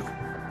HQ.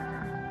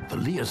 The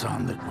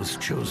liaison that was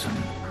chosen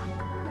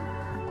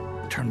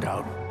turned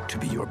out to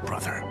be your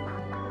brother.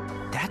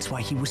 That's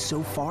why he was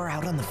so far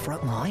out on the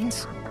front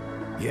lines?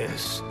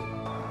 Yes.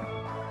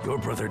 Your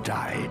brother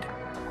died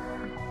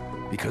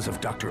because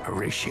of Dr.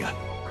 Aracia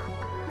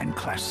and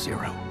Class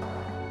Zero.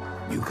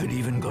 You could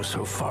even go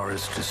so far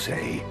as to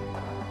say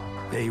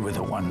they were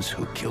the ones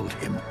who killed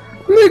him.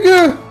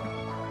 Nigga!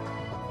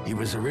 He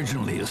was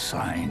originally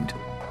assigned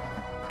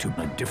to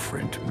a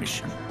different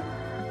mission.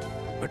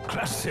 But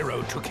Class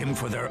Zero took him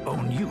for their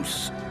own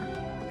use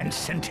and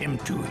sent him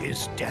to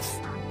his death.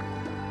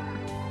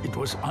 It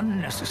was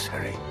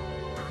unnecessary.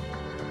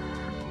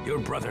 Your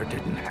brother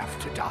didn't have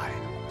to die.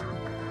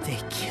 They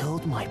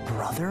killed my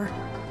brother?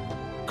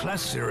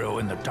 Class Zero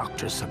and the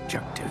Doctor's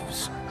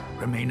objectives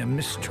remain a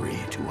mystery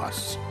to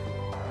us.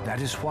 That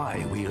is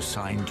why we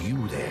assigned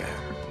you there,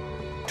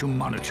 to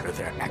monitor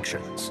their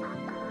actions.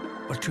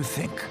 But to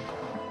think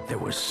there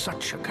was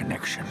such a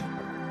connection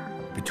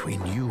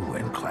between you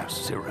and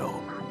Class 0.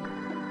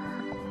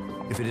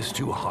 If it is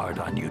too hard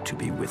on you to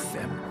be with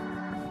them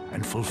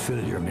and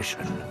fulfill your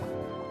mission,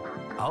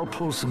 I'll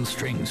pull some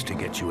strings to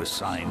get you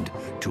assigned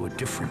to a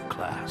different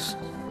class.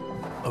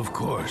 Of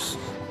course,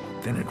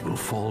 then it will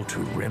fall to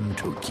Rem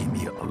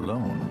Tokimia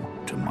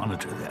alone to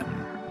monitor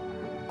them.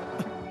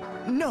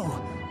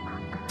 No!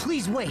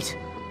 Please wait!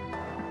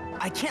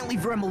 I can't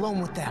leave Rem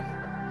alone with them.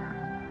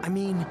 I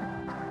mean,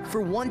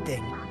 for one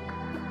thing,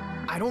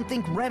 I don't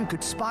think Rem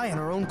could spy on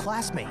her own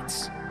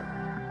classmates.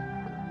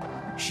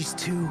 She's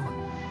too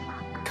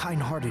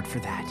kind-hearted for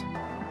that.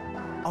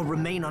 I'll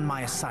remain on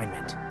my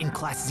assignment in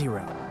Class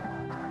 0.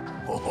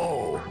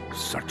 Oh,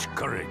 such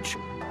courage.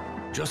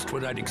 Just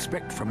what I'd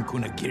expect from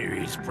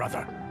Kunagiri's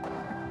brother.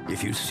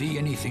 If you see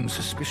anything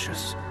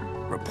suspicious,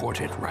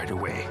 report it right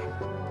away.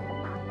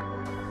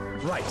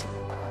 Right.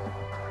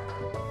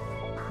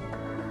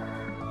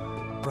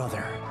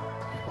 Brother,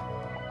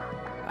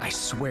 I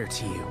swear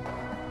to you,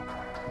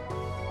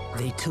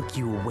 they took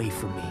you away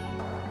from me,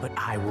 but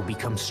I will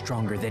become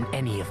stronger than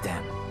any of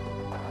them.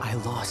 I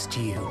lost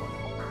you,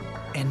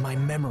 and my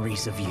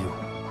memories of you.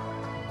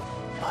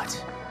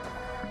 But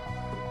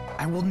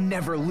I will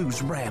never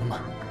lose Rem.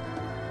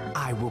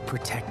 I will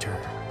protect her,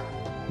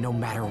 no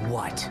matter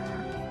what.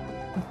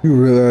 You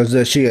realize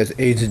that she has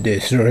AIDS at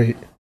this, right?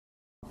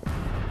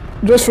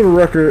 Just for the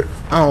record,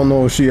 I don't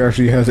know if she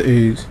actually has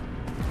AIDS.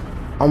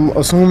 I'm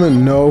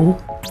assuming no,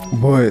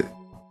 but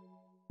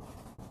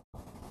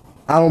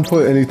I don't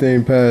put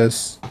anything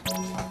past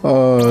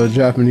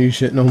Japanese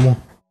shit no more.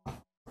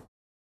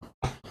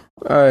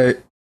 Alright.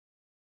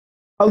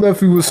 I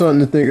left you with something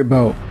to think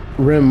about.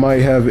 Rem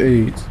might have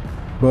AIDS.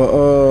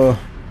 But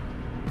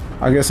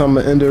I guess I'm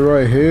gonna end it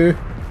right here.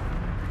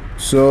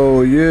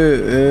 So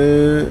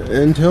yeah,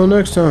 until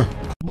next time.